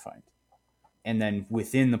exhaustively defined. And then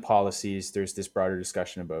within the policies, there's this broader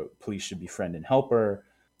discussion about police should be friend and helper,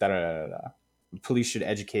 Police should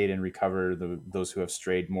educate and recover those who have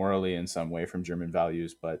strayed morally in some way from German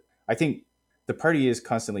values. But I think the party is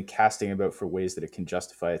constantly casting about for ways that it can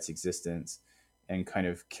justify its existence and kind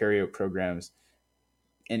of carry out programs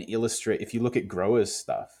and illustrate. If you look at Grohe's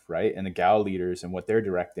stuff, right, and the Gau leaders and what they're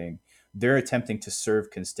directing, they're attempting to serve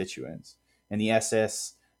constituents. And the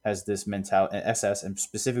SS has this mentality, SS and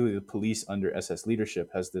specifically the police under SS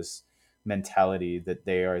leadership has this mentality that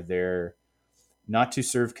they are there not to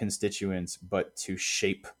serve constituents, but to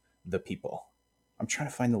shape the people. I'm trying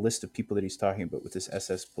to find the list of people that he's talking about with this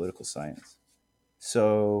SS political science.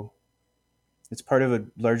 So it's part of a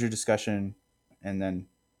larger discussion, and then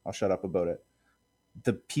I'll shut up about it.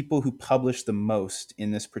 The people who publish the most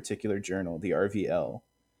in this particular journal, the RVL,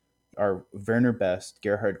 are Werner Best,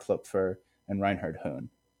 Gerhard Klopfer, and Reinhard Höhn.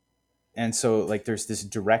 And so like there's this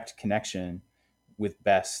direct connection with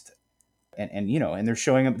Best and they're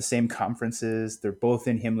showing up at the same conferences. They're both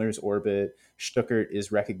in Himmler's orbit. Stuckert is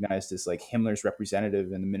recognized as like Himmler's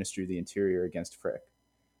representative in the Ministry of the Interior against Frick,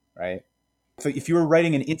 right? So if you were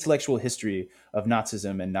writing an intellectual history of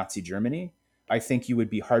Nazism and Nazi Germany, I think you would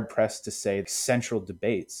be hard pressed to say central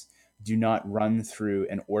debates do not run through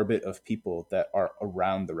an orbit of people that are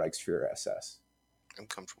around the Reichsführer SS. I'm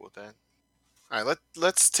comfortable with that. All right,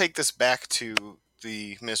 let's take this back to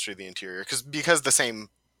the Ministry of the Interior because the same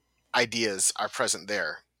ideas are present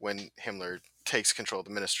there when Himmler takes control of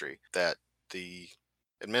the ministry, that the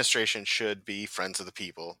administration should be friends of the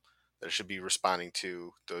people, that it should be responding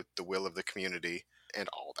to the will of the community and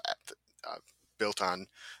all that, built on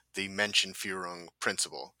the Menschenführung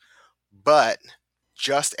principle. But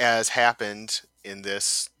just as happened in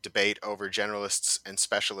this debate over generalists and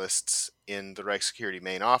specialists in the Reichssecurity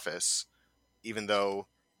main office, even though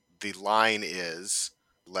the line is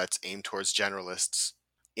let's aim towards generalists,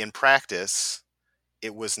 in practice,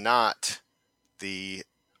 it was not the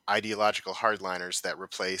ideological hardliners that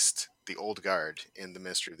replaced the old guard in the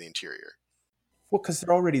Ministry of the Interior. Well, because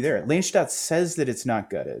they're already there. Leinstadt says that it's not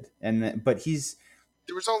gutted, but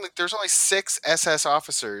there's only 6 SS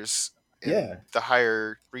officers in the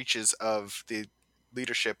higher reaches of the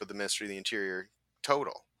leadership of the Ministry of the Interior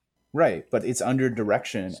total. Right, but it's under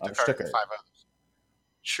direction of Stuckert. 5 others.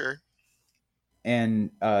 Sure. And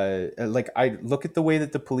I look at the way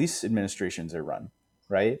that the police administrations are run,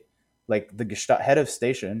 right? Like the head of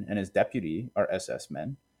station and his deputy are SS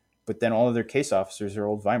men, but then all of their case officers are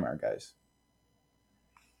old Weimar guys.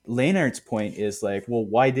 Leinart's point is like, well,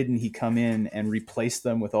 why didn't he come in and replace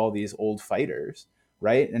them with all these old fighters,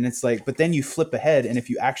 right? And it's like, but then you flip ahead, and if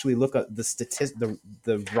you actually look at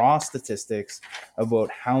the raw statistics about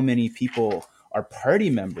how many people are party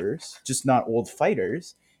members, just not old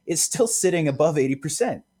fighters, it's still sitting above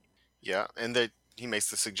 80%. Yeah, and that he makes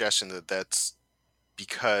the suggestion that that's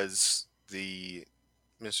because the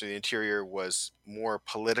Ministry of the Interior was more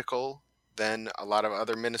political than a lot of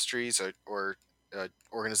other ministries or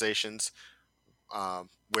organizations,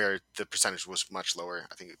 where the percentage was much lower.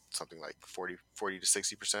 I think it's something like 40 to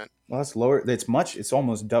 60%. Well, that's lower. It's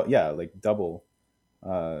almost double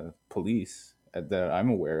police that I'm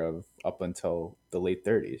aware of up until the late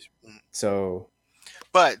 30s. So,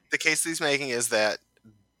 but the case that he's making is that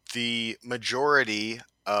the majority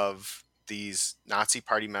of these Nazi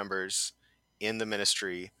party members in the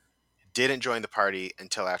ministry didn't join the party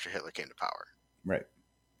until after Hitler came to power. Right.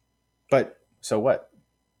 But so what?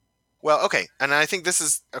 Well, okay. And I think this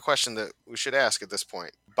is a question that we should ask at this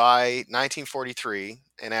point. By 1943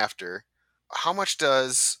 and after, how much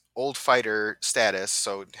does old fighter status,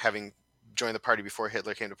 so having joined the party before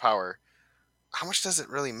Hitler came to power, how much does it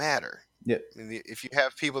really matter? Yeah. I mean, if you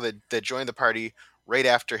have people that joined the party right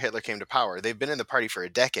after Hitler came to power, they've been in the party for a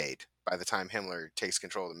decade by the time Himmler takes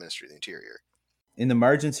control of the Ministry of the Interior. In the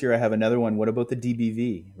margins here, I have another one. What about the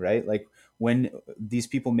DBV, right? Like, when these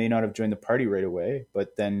people may not have joined the party right away,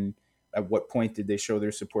 but then at what point did they show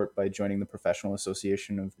their support by joining the Professional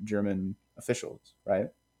Association of German Officials, right?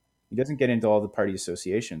 He doesn't get into all the party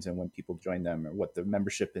associations and when people join them or what the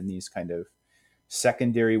membership in these kind of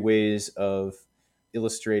secondary ways of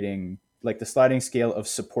illustrating, like the sliding scale of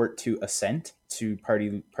support to assent to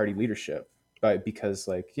party leadership. But because,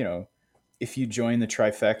 like, you know, if you join the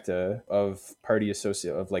trifecta of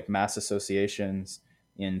of like mass associations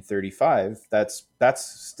in 35, that's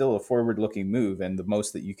still a forward looking move and the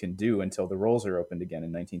most that you can do until the rolls are opened again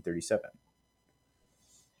in 1937.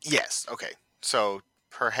 Yes, okay. So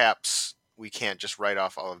perhaps we can't just write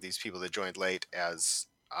off all of these people that joined late as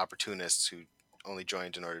opportunists who only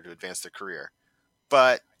joined in order to advance their career.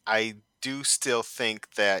 But I do still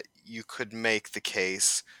think that you could make the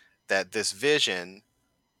case that this vision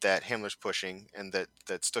that Himmler's pushing and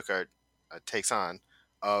that Stuttgart takes on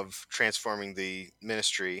of transforming the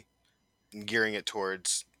ministry and gearing it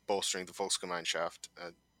towards bolstering the Volksgemeinschaft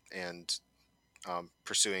and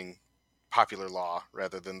pursuing popular law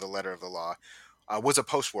rather than the letter of the law was a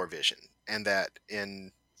post-war vision, and that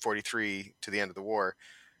in 43 to the end of the war,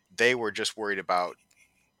 they were just worried about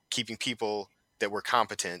keeping people that were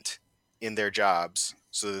competent in their jobs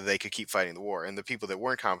so that they could keep fighting the war. And the people that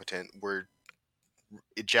weren't competent were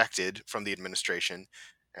ejected from the administration,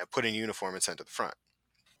 put in uniform, and sent to the front.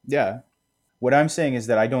 Yeah. What I'm saying is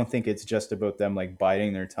that I don't think it's just about them like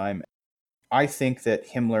biding their time. I think that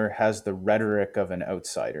Himmler has the rhetoric of an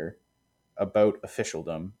outsider about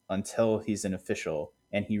officialdom until he's an official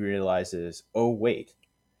and he realizes, oh, wait,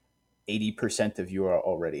 80% of you are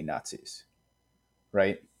already Nazis,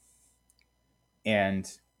 right? And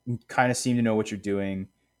kind of seem to know what you're doing.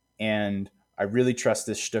 And I really trust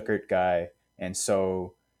this Stuttgart guy. And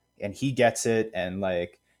so, and he gets it. And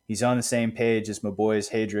like, he's on the same page as my boys,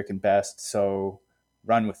 Heydrich and Best. So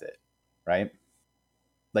run with it, right?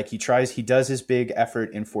 Like he does his big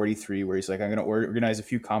effort in 43 where he's like, I'm going to organize a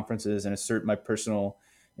few conferences and assert my personal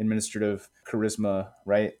administrative charisma,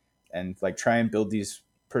 right? And like try and build these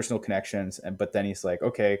personal connections. But then he's like,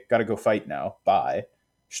 okay, got to go fight now. Bye.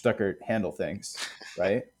 Stuttgart, handle things,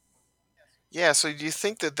 right? Yeah, so do you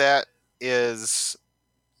think that is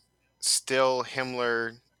still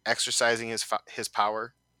Himmler exercising his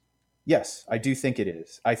power? Yes, I do think it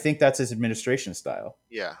is. I think that's his administration style.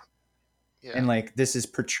 Yeah, yeah. And like this is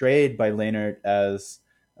portrayed by Lehnert as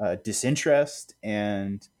disinterest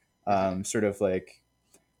and sort of like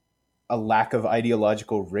a lack of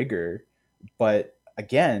ideological rigor. But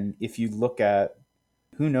again, if you look at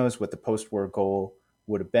who knows what the post-war goal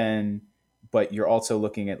would have been, but you're also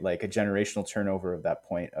looking at like a generational turnover of that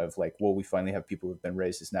point of like, well, we finally have people who've been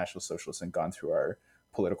raised as National Socialists and gone through our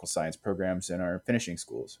political science programs in our finishing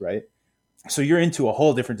schools, right? So you're into a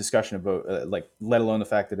whole different discussion about like, let alone the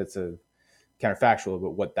fact that it's a counterfactual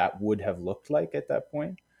about what that would have looked like at that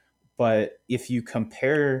point. But if you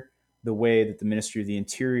compare the way that the Ministry of the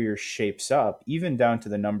Interior shapes up, even down to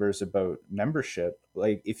the numbers about membership,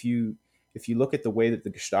 like if you look at the way that the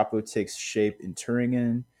Gestapo takes shape in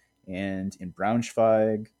Turingen and in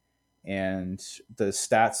Braunschweig, and the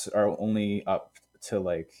stats are only up to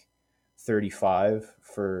like 35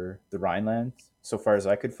 for the Rhineland, so far as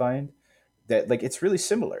I could find, that like it's really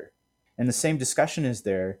similar. And the same discussion is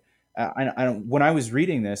there. When I was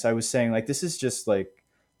reading this, I was saying like, this is just like,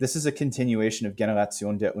 this is a continuation of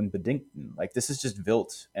Generation der Unbedingten. Like this is just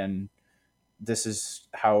Wild, and this is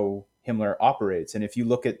how Himmler operates. And if you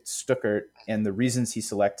look at Stuttgart and the reasons he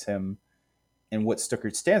selects him and what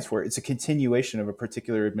Stuttgart stands for, it's a continuation of a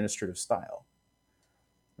particular administrative style,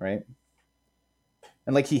 right?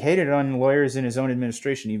 And like he hated on lawyers in his own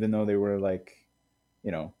administration, even though they were like,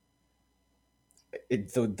 you know,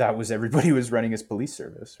 that was everybody was running his police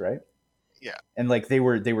service, right? Yeah. And like they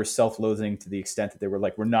were self-loathing to the extent that they were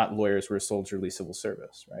like, we're not lawyers, we're a soldierly civil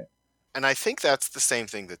service, right? And I think that's the same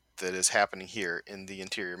thing that is happening here in the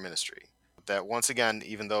Interior Ministry. That once again,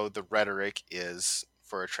 even though the rhetoric is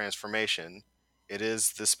for a transformation, it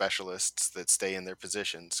is the specialists that stay in their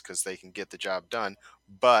positions because they can get the job done,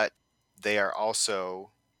 but they are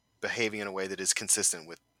also behaving in a way that is consistent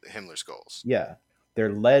with Himmler's goals. Yeah.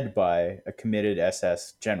 They're led by a committed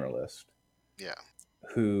SS generalist. Yeah.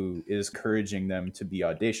 Who is encouraging them to be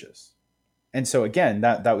audacious. And so again,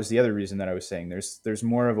 that was the other reason that I was saying there's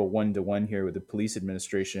more of a one-to-one here with the police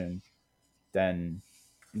administration than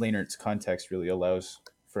Lehnert's context really allows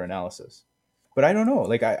for analysis. But I don't know.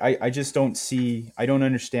 Like I just don't see. I don't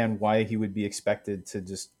understand why he would be expected to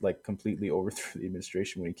just like completely overthrow the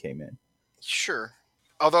administration when he came in. Sure.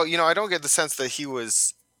 Although, I don't get the sense that he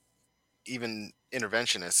was even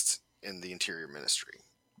interventionist in the Interior Ministry.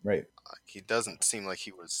 Right. He doesn't seem like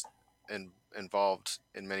he was involved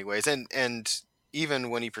in many ways, and even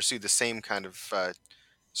when he pursued the same kind of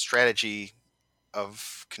strategy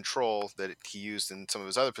of control that he used in some of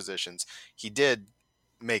his other positions, he did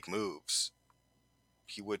make moves.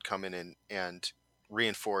 He would come in and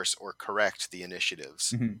reinforce or correct the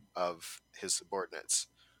initiatives Mm-hmm. of his subordinates.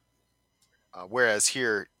 Whereas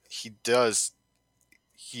here, he's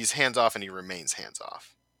hands off and he remains hands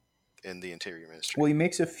off in the Interior Ministry. Well, he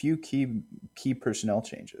makes a few key personnel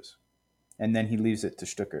changes, and then he leaves it to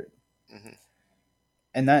Stuckert. Mm-hmm.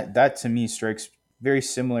 And that to me strikes very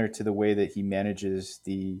similar to the way that he manages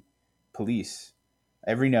the police.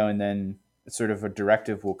 Every now and then, sort of a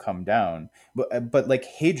directive will come down, but like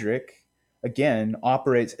Heydrich again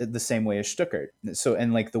operates the same way as Stuckert. So,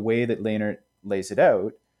 and like the way that Lehnert lays it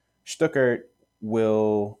out, Stuckert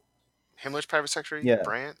will Himmler's private secretary, Yeah.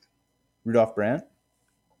 Brandt. Rudolf Brandt.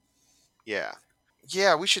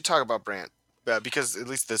 Yeah, we should talk about Brandt because at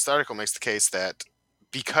least this article makes the case that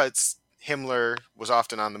because Himmler was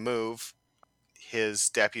often on the move, his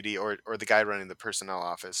deputy or the guy running the personnel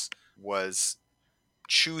office was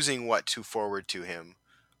choosing what to forward to him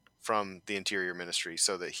from the Interior Ministry,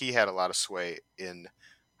 so that he had a lot of sway in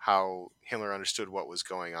how Himmler understood what was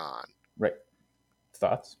going on. Right.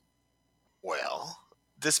 Thoughts? Well,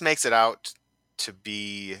 this makes it out to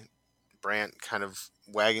be Brandt kind of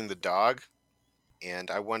wagging the dog,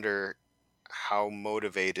 and I wonder how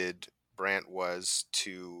motivated Brandt was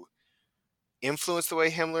to influence the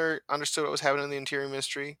way Himmler understood what was happening in the Interior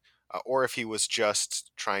Ministry, or if he was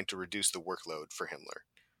just trying to reduce the workload for Himmler.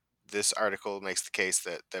 This article makes the case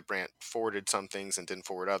that Brandt forwarded some things and didn't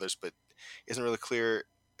forward others, but isn't really clear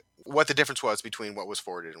what the difference was between what was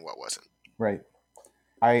forwarded and what wasn't. Right.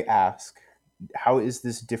 I ask, how is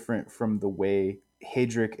this different from the way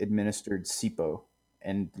Heydrich administered SIPO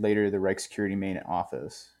and later the Reich Security Main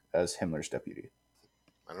Office as Himmler's deputy?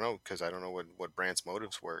 I don't know, because I don't know what Brandt's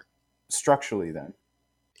motives were. Structurally, then.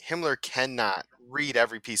 Himmler cannot read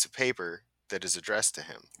every piece of paper that is addressed to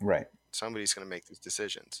him. Right. Somebody's going to make these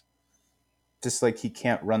decisions. Just like he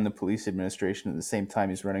can't run the police administration at the same time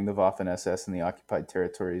he's running the Waffen-SS in the occupied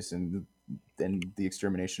territories and the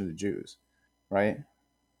extermination of the Jews. Right?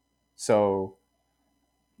 So,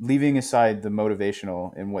 leaving aside the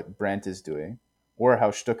motivational in what Brandt is doing, or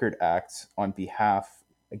how Stuckert acts on behalf,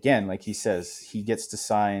 again, like he says, he gets to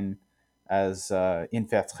sign as in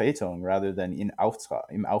Vertretung rather than im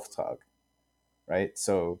Auftrag, right?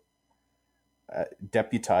 So,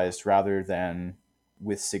 deputized rather than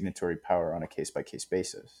with signatory power on a case-by-case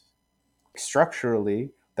basis. Structurally,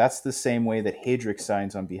 that's the same way that Heydrich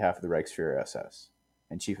signs on behalf of the Reichsführer SS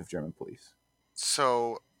and Chief of German Police.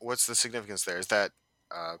 So, what's the significance there? Is that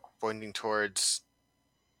pointing towards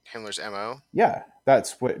Himmler's MO? Yeah,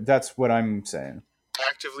 that's what I'm saying.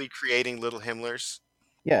 Actively creating little Himmlers?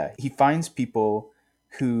 Yeah, he finds people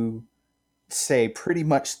who say pretty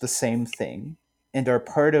much the same thing and are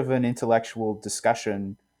part of an intellectual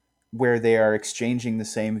discussion where they are exchanging the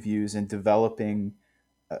same views and developing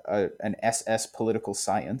an SS political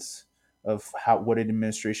science of what an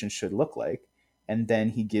administration should look like. And then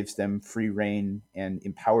he gives them free rein and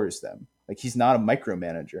empowers them. Like, he's not a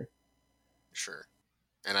micromanager. Sure.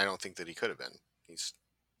 And I don't think that he could have been.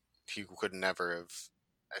 He could never have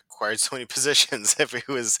acquired so many positions if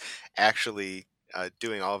he was actually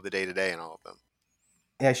doing all of the day-to-day and all of them.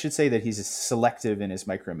 I should say that he's selective in his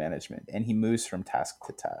micromanagement, and he moves from task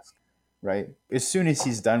to task, right? As soon as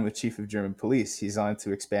he's done with Chief of German Police, he's on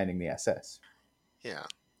to expanding the SS. Yeah,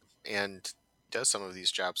 and does some of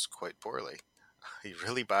these jobs quite poorly. He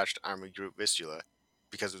really botched Army Group Vistula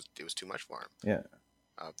because it was too much for him.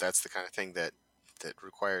 Yeah. That's the kind of thing that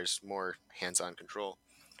requires more hands-on control.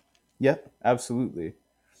 Yep, absolutely.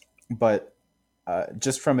 But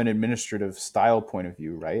just from an administrative style point of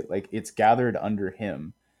view, right? Like, it's gathered under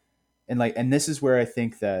him. And this is where I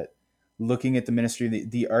think that looking at the ministry,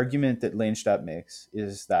 the argument that Lehnstat makes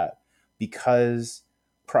is that because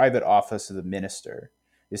private office of the minister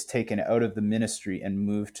is taken out of the ministry and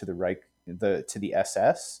moved to the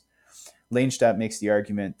SS, Lehnstat makes the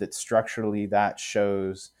argument that structurally that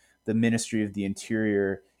shows the Ministry of the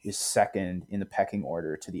Interior is second in the pecking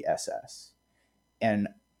order to the SS. And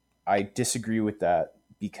I disagree with that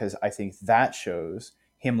because I think that shows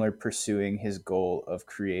Himmler pursuing his goal of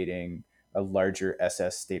creating a larger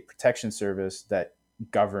SS state protection service that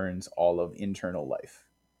governs all of internal life.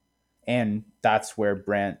 And that's where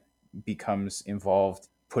Brandt becomes involved,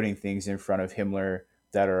 putting things in front of Himmler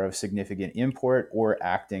that are of significant import or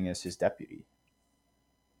acting as his deputy.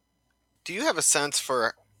 Do you have a sense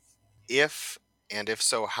for if, and if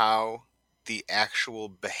so, how the actual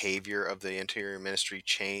behavior of the Interior Ministry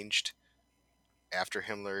changed after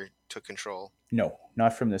Himmler took control? No,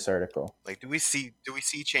 not from this article. Like, do we see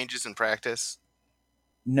changes in practice?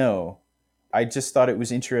 No, I just thought it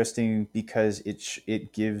was interesting because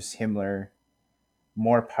it gives Himmler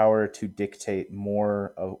more power to dictate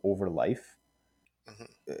more of over life, Hmm.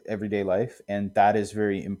 everyday life, and that is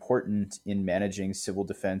very important in managing civil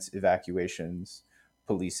defense, evacuations,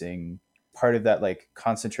 policing. Part of that like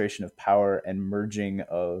concentration of power and merging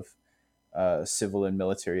of civil and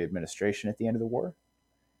military administration at the end of the war,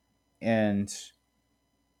 and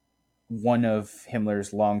one of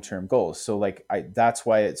Himmler's long-term goals. So like that's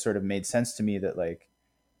why it sort of made sense to me that like,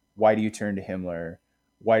 why do you turn to Himmler?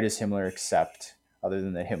 Why does Himmler accept, other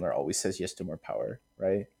than that Himmler always says yes to more power,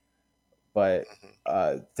 right? But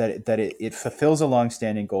Hmm. it fulfills a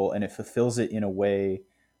long-standing goal, and it fulfills it in a way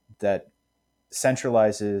that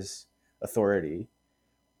centralizes authority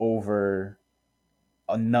over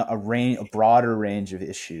a broader range of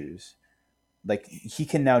issues. Like he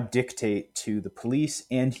can now dictate to the police,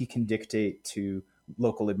 and he can dictate to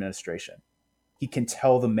local administration. He can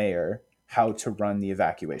tell the mayor how to run the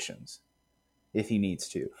evacuations if he needs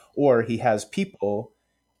to, or he has people,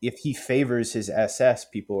 if he favors his SS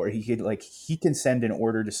people, or he can send an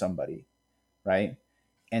order to somebody, right?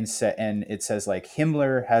 And it says like,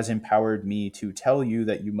 Himmler has empowered me to tell you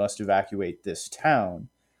that you must evacuate this town.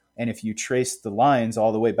 And if you trace the lines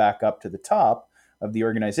all the way back up to the top of the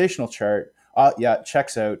organizational chart, yeah,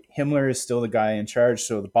 checks out. Himmler is still the guy in charge,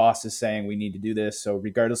 so the boss is saying we need to do this. So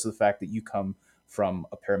regardless of the fact that you come from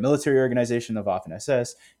a paramilitary organization of Waffen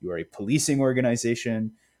SS, you are a policing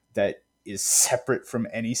organization that is separate from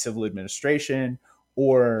any civil administration,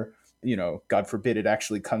 or God forbid it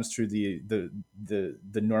actually comes through the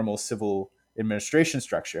normal civil administration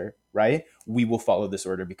structure, right? We will follow this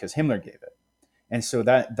order because Himmler gave it. And so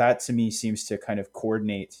that to me seems to kind of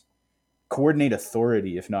coordinate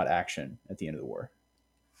authority, if not action, at the end of the war.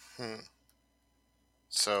 Hmm.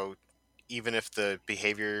 So, even if the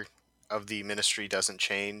behavior of the ministry doesn't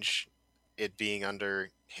change, it being under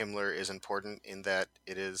Himmler is important in that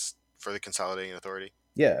it is for the consolidating authority.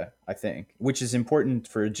 Yeah, I think, which is important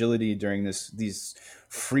for agility during these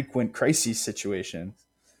frequent crises situations,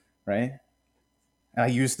 right? And I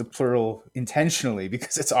use the plural intentionally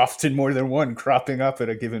because it's often more than one cropping up at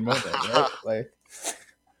a given moment, right? Like,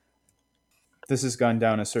 this has gone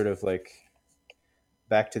down a sort of like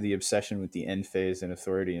back to the obsession with the end phase and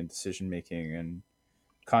authority and decision making and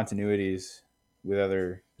continuities with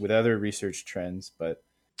other research trends, but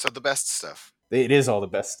So the best stuff. it is all the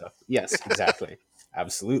best stuff. Yes, exactly.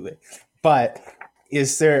 Absolutely. But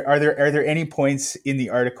are there any points in the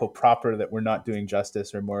article proper that we're not doing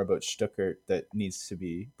justice, or more about Stuttgart, that needs to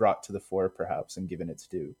be brought to the fore perhaps and given its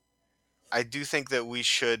due? I do think that we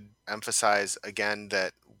should emphasize again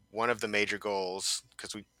that one of the major goals,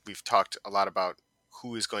 because we've talked a lot about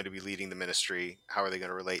who is going to be leading the ministry, how are they going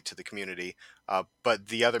to relate to the community, but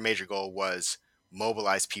the other major goal was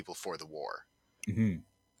mobilize people for the war. Mm-hmm.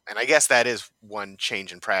 And I guess that is one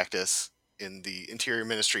change in practice in the Interior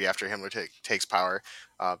Ministry after Himmler takes power,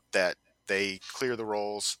 that they clear the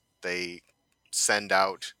rolls, they send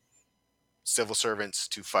out civil servants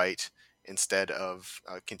to fight instead of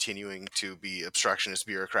continuing to be obstructionist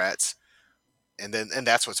bureaucrats, and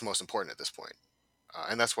that's what's most important at this point.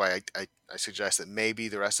 And that's why I suggest that maybe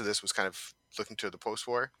the rest of this was kind of looking to the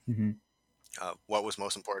post-war. Mm-hmm. What was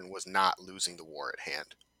most important was not losing the war at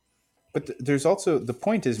hand. But there's also the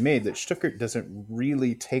point is made that Stuttgart doesn't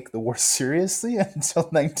really take the war seriously until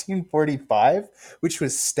 1945, which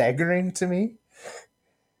was staggering to me.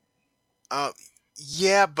 Uh,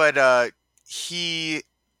 yeah, but he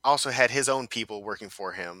also had his own people working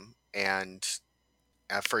for him, and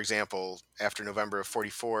for example, after November of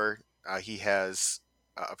 '44, he has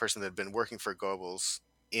a person that had been working for Goebbels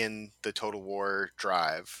in the Total War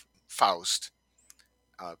drive, Faust,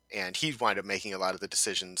 and he wound up making a lot of the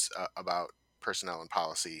decisions about personnel and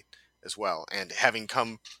policy as well. And having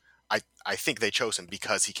come, I think they chose him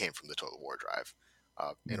because he came from the Total War drive,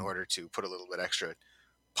 in Mm. order to put a little bit extra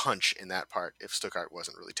punch in that part if Stuttgart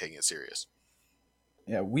wasn't really taking it serious.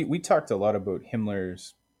 Yeah, we talked a lot about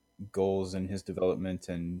Himmler's goals and his development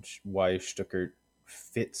and why Stuttgart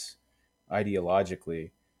fits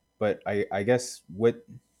ideologically. But I guess what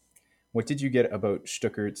did you get about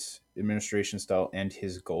Stuttgart's administration style and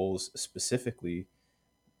his goals specifically,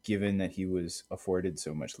 given that he was afforded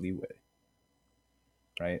so much leeway?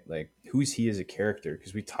 right? Like, who's he as a character?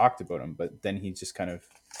 Because we talked about him, but then he just kind of,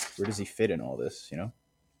 where does he fit in all this? You know?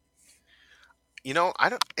 I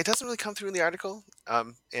don't. It doesn't really come through in the article,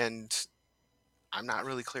 and I'm not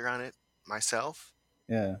really clear on it myself.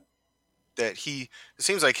 Yeah. That it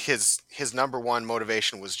seems like his number one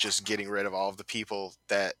motivation was just getting rid of all of the people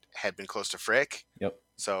that had been close to Frick. Yep.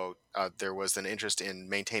 So there was an interest in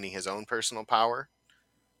maintaining his own personal power,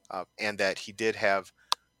 and that he did have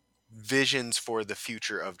visions for the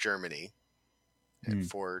future of Germany and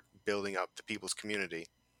for building up the people's community.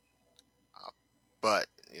 But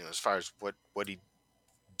as far as what he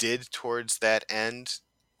did towards that end,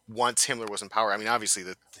 once Himmler was in power, I mean, obviously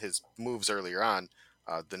his moves earlier on,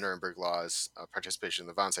 the Nuremberg laws, participation in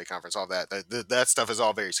the Wannsee Conference, all that stuff is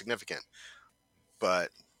all very significant.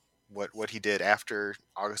 But what he did after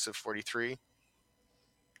August of 43,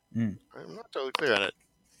 I'm not totally clear on it.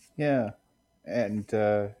 Yeah, and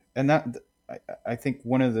that I think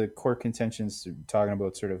one of the core contentions talking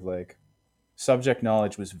about sort of like subject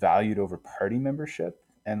knowledge was valued over party membership,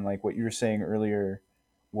 and like what you were saying earlier,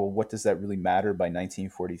 well, what does that really matter by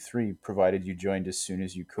 1943, provided you joined as soon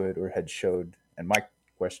as you could or had showed? And my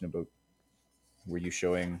question about, were you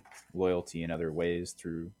showing loyalty in other ways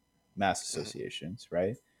through mass associations,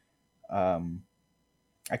 right?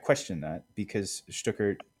 I question that, because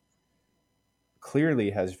Stuckert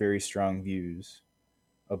clearly has very strong views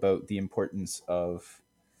about the importance of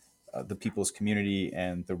the people's community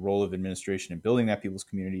and the role of administration in building that people's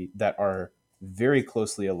community, that are very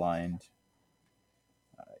closely aligned,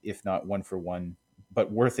 if not one for one,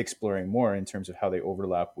 but worth exploring more in terms of how they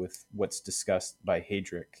overlap with what's discussed by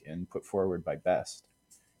Heydrich and put forward by Best,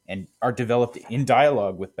 and are developed in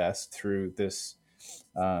dialogue with Best through this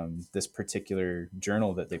this particular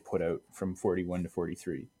journal that they put out from 41 to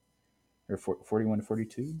 43, or 41 to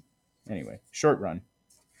 42. Anyway, short run.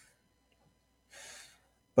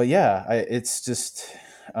 But yeah, it's just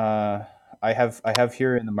I have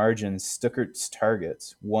here in the margins Stuckert's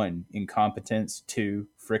targets: 1, incompetence; 2,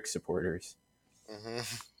 Frick supporters.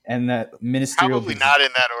 And that ministerial Probably not in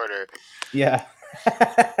that order. Yeah.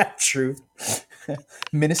 True.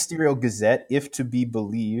 Ministerial Gazette, if to be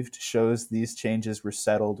believed, shows these changes were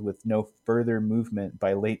settled with no further movement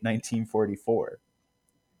by late 1944.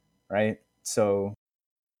 Right? So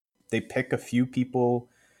they pick a few people,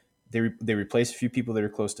 they replace a few people that are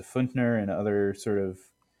close to Funtner and other sort of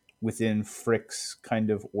within Frick's kind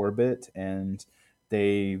of orbit, and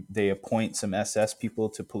they appoint some SS people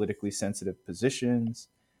to politically sensitive positions.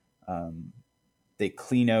 They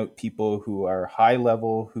clean out people who are high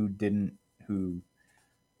level, who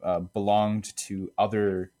belonged to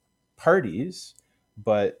other parties,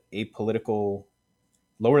 but apolitical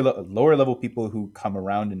lower level people who come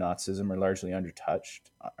around to Nazism are largely untouched,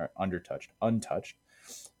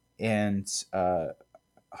 and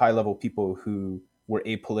high level people who were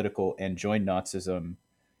apolitical and joined Nazism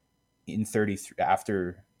in 33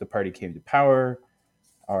 after the party came to power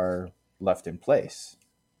are left in place.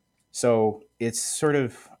 So it's sort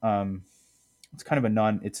of it's kind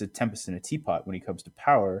of it's a tempest in a teapot when he comes to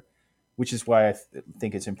power, which is why I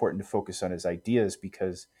think it's important to focus on his ideas,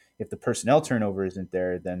 because if the personnel turnover isn't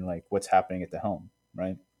there, then like what's happening at the helm,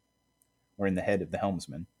 right? Or in the head of the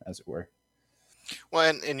helmsman, as it were.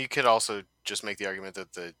 Well, and you could also just make the argument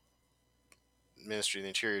that the Ministry of the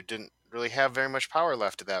Interior didn't really have very much power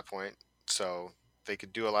left at that point, so they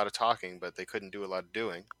could do a lot of talking, but they couldn't do a lot of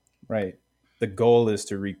doing. Right. The goal is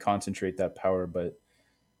to reconcentrate that power, but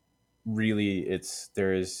really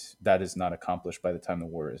that is not accomplished by the time the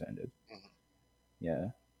war has ended.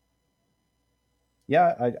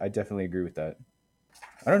 I definitely agree with that.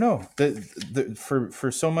 I don't know,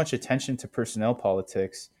 for so much attention to personnel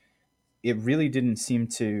politics, it really didn't seem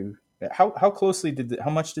to. How closely how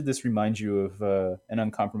much did this remind you of An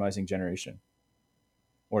Uncompromising Generation,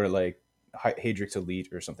 or like Heydrich's Elite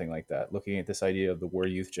or something like that, looking at this idea of the war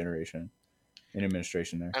youth generation in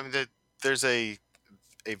administration there? I mean, there's a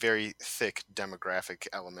very thick demographic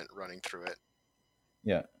element running through it.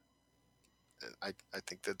 Yeah. I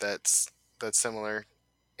think that's similar.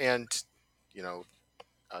 And,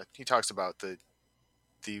 he talks about the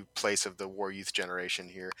place of the war youth generation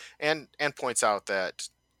here, and points out that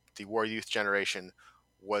the war youth generation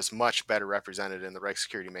was much better represented in the Reich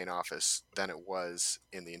Security main office than it was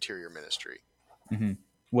in the Interior Ministry. Mm-hmm.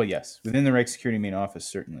 Well, yes, within the Reich Security main office,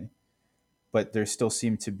 certainly. But there still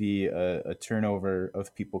seemed to be a turnover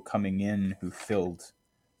of people coming in who filled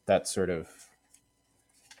that sort of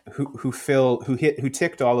who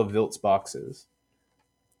ticked all of Wildt's boxes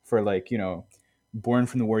for, like, born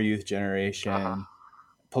from the war youth generation,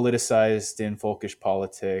 politicized in folkish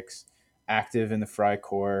politics, active in the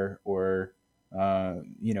Freikorps, or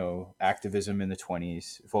activism in the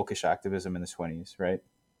 20s, folkish activism in the 20s, right?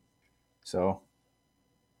 So,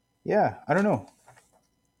 yeah, I don't know.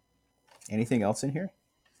 Anything else in here?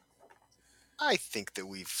 I think that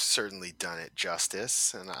we've certainly done it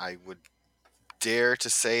justice, and I would dare to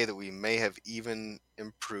say that we may have even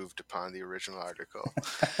improved upon the original article.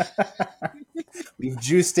 We've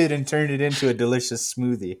juiced it and turned it into a delicious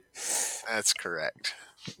smoothie. That's correct.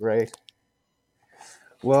 Right.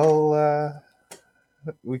 Well,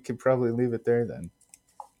 we could probably leave it there then.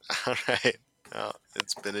 All right. Well,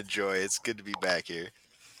 it's been a joy. It's good to be back here.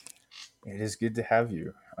 It is good to have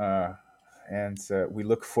you. And we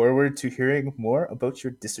look forward to hearing more about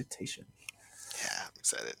your dissertation. Yeah, I'm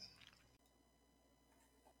excited.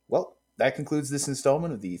 Well, that concludes this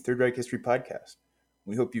installment of the Third Reich History Podcast.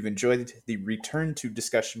 We hope you've enjoyed the return to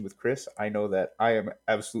discussion with Chris. I know that I am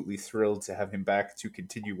absolutely thrilled to have him back to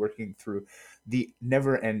continue working through the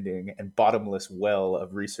never-ending and bottomless well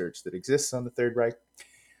of research that exists on the Third Reich.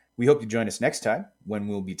 We hope you join us next time when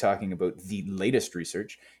we'll be talking about the latest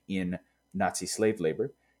research in Nazi slave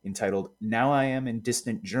labor, entitled Now I Am in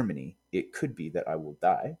Distant Germany, It Could Be That I Will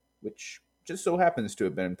Die, which just so happens to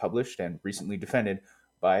have been published and recently defended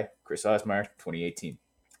by Chris Osmeyer, 2018.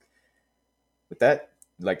 With that,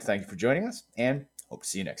 I'd like to thank you for joining us and hope to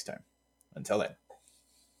see you next time. Until then.